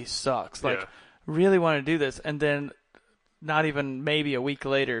really sucks. Like, really want to do this, and then not even maybe a week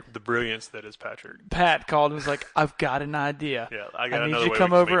later, the brilliance that is Patrick. Pat called and was like, I've got an idea. Yeah, I need you to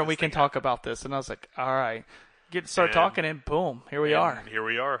come over and we can talk about this. And I was like, all right. Start talking, and boom, here we are. Here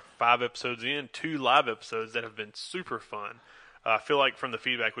we are, 5 episodes in, 2 live episodes that have been super fun. I feel like from the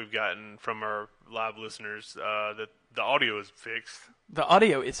feedback we've gotten from our live listeners that the audio is fixed. The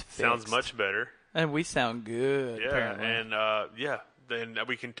audio is fixed. Sounds much better. And we sound good, apparently. And then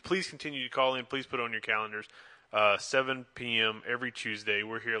we can please continue to call in. Please put on your calendars. 7 p.m. every Tuesday.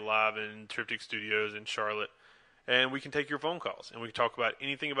 We're here live in Triptych Studios in Charlotte, and we can take your phone calls and we can talk about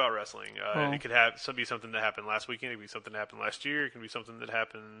anything about wrestling. It could be something that happened last weekend. It could be something that happened last year. It could be something that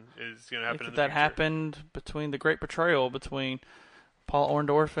is going to happen in the future. That happened between the Great Betrayal between Paul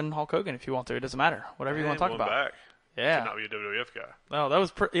Orndorff and Hulk Hogan. If you want to, it doesn't matter. Whatever you want to talk about. Back. Yeah. Could not be a WWF guy. No, that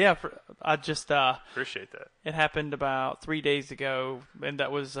was I just appreciate that. It happened about 3 days ago, and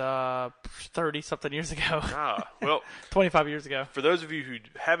that was 30-something years ago. 25 years ago. For those of you who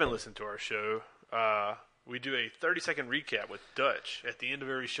haven't listened to our show, we do a 30-second recap with Dutch at the end of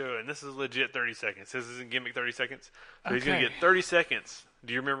every show, and this is legit 30 seconds. This isn't gimmick 30 seconds. So he's going to get 30 seconds.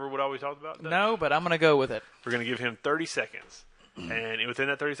 Do you remember what all we talked about, Dutch? No, but I'm going to go with it. We're going to give him 30 seconds. And within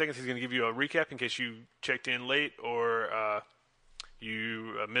that 30 seconds, he's going to give you a recap in case you checked in late or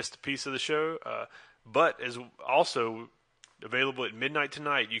you missed a piece of the show. But as also available at midnight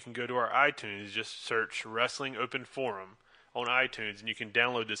tonight, you can go to our iTunes, just search Wrestling Open Forum on iTunes, and you can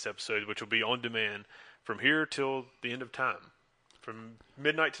download this episode, which will be on demand from here till the end of time. From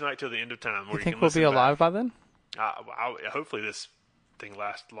midnight tonight till the end of time. You think we'll be alive by then? Hopefully this thing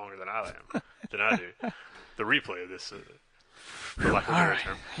lasts longer than I do. The replay of this. All right,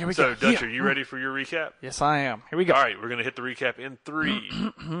 here we go. So, Dutch, are you ready for your recap? Yes, I am. Here we go. All right, we're going to hit the recap in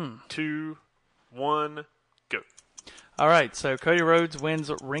 3, 2, 1, go. All right, so Cody Rhodes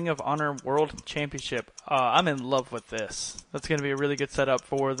wins Ring of Honor World Championship. I'm in love with this. That's going to be a really good setup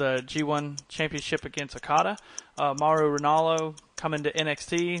for the G1 Championship against Okada. Mauro Ranallo coming to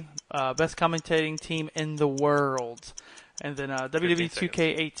NXT, best commentating team in the world. And then WWE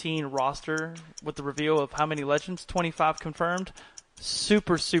 2K18 roster with the reveal of how many legends? 25 confirmed.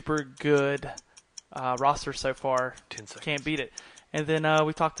 Super, super good roster so far. 10 seconds. Can't beat it. And then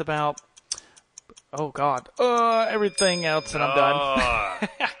we talked about, everything else, and I'm done.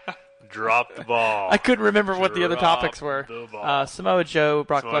 Drop the ball. I couldn't remember what the other topics were. Samoa Joe,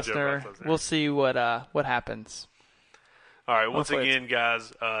 Brock Lesnar. We'll see what happens. All right, once again,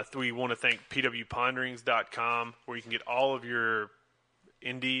 guys, we want to thank pwponderings.com, where you can get all of your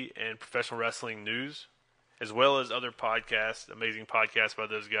indie and professional wrestling news, as well as other podcasts, amazing podcasts by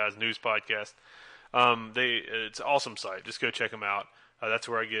those guys, news podcasts. It's an awesome site. Just go check them out. That's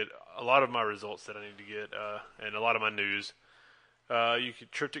where I get a lot of my results that I need to get, and a lot of my news. You can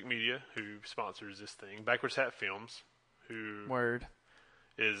Triptych Media, who sponsors this thing, Backwards Hat Films, who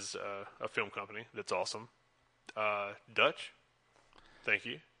is a film company that's awesome. Dutch, thank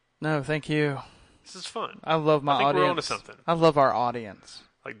you. No, thank you. This is fun. I love my audience. I think we're onto something. I love our audience.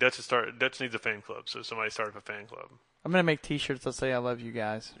 Like Dutch needs a fan club, so somebody started a fan club. I'm gonna make T-shirts that say "I love you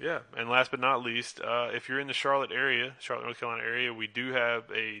guys." Yeah, and last but not least, if you're in the Charlotte, North Carolina area, we do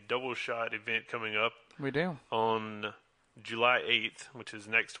have a double shot event coming up. We do on July 8th, which is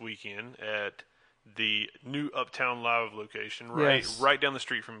next weekend at the new Uptown Live location, right down the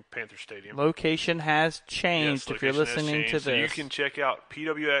street from Panther Stadium. Location has changed. If you're listening to this, so you can check out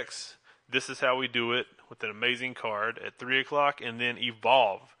PWX. This is how we do it with an amazing card at 3:00, and then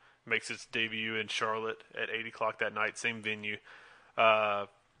Evolve makes its debut in Charlotte at 8:00 that night, same venue.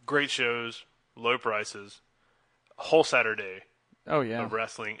 Great shows, low prices, whole Saturday. Of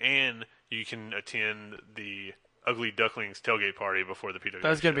wrestling, and you can attend the Ugly Ducklings tailgate party before the PWX.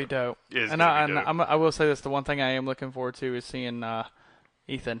 That's going to be dope. I will say this: the one thing I am looking forward to is seeing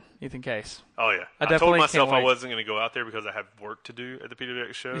Ethan Case. Oh yeah, I told myself I wasn't going to go out there because I have work to do at the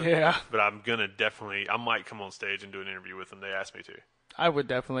PWX show. Yeah, but I'm gonna I might come on stage and do an interview with them. They asked me to. I would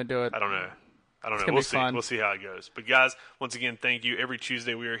definitely do it. I don't know. We'll see. We'll see how it goes. But guys, once again, thank you. Every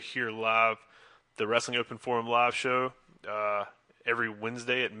Tuesday we are here live, the Wrestling Open Forum live show. every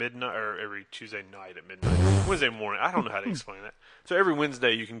Wednesday at midnight, or every Tuesday night at midnight. Wednesday morning. I don't know how to explain that. So every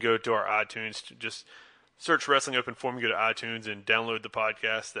Wednesday you can go to our iTunes, just search Wrestling Open Forum, go to iTunes, and download the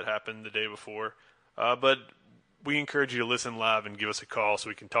podcast that happened the day before. But we encourage you to listen live and give us a call so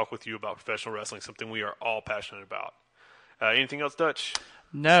we can talk with you about professional wrestling, something we are all passionate about. Anything else, Dutch?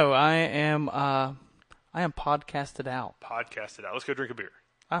 No, I am podcasted out. Podcasted out. Let's go drink a beer.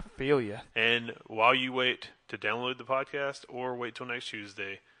 I feel you. And while you wait to download the podcast or wait till next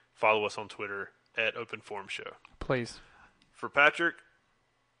Tuesday, follow us on Twitter at Open Forum Show. Please. For Patrick,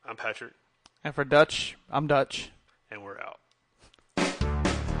 I'm Patrick. And for Dutch, I'm Dutch.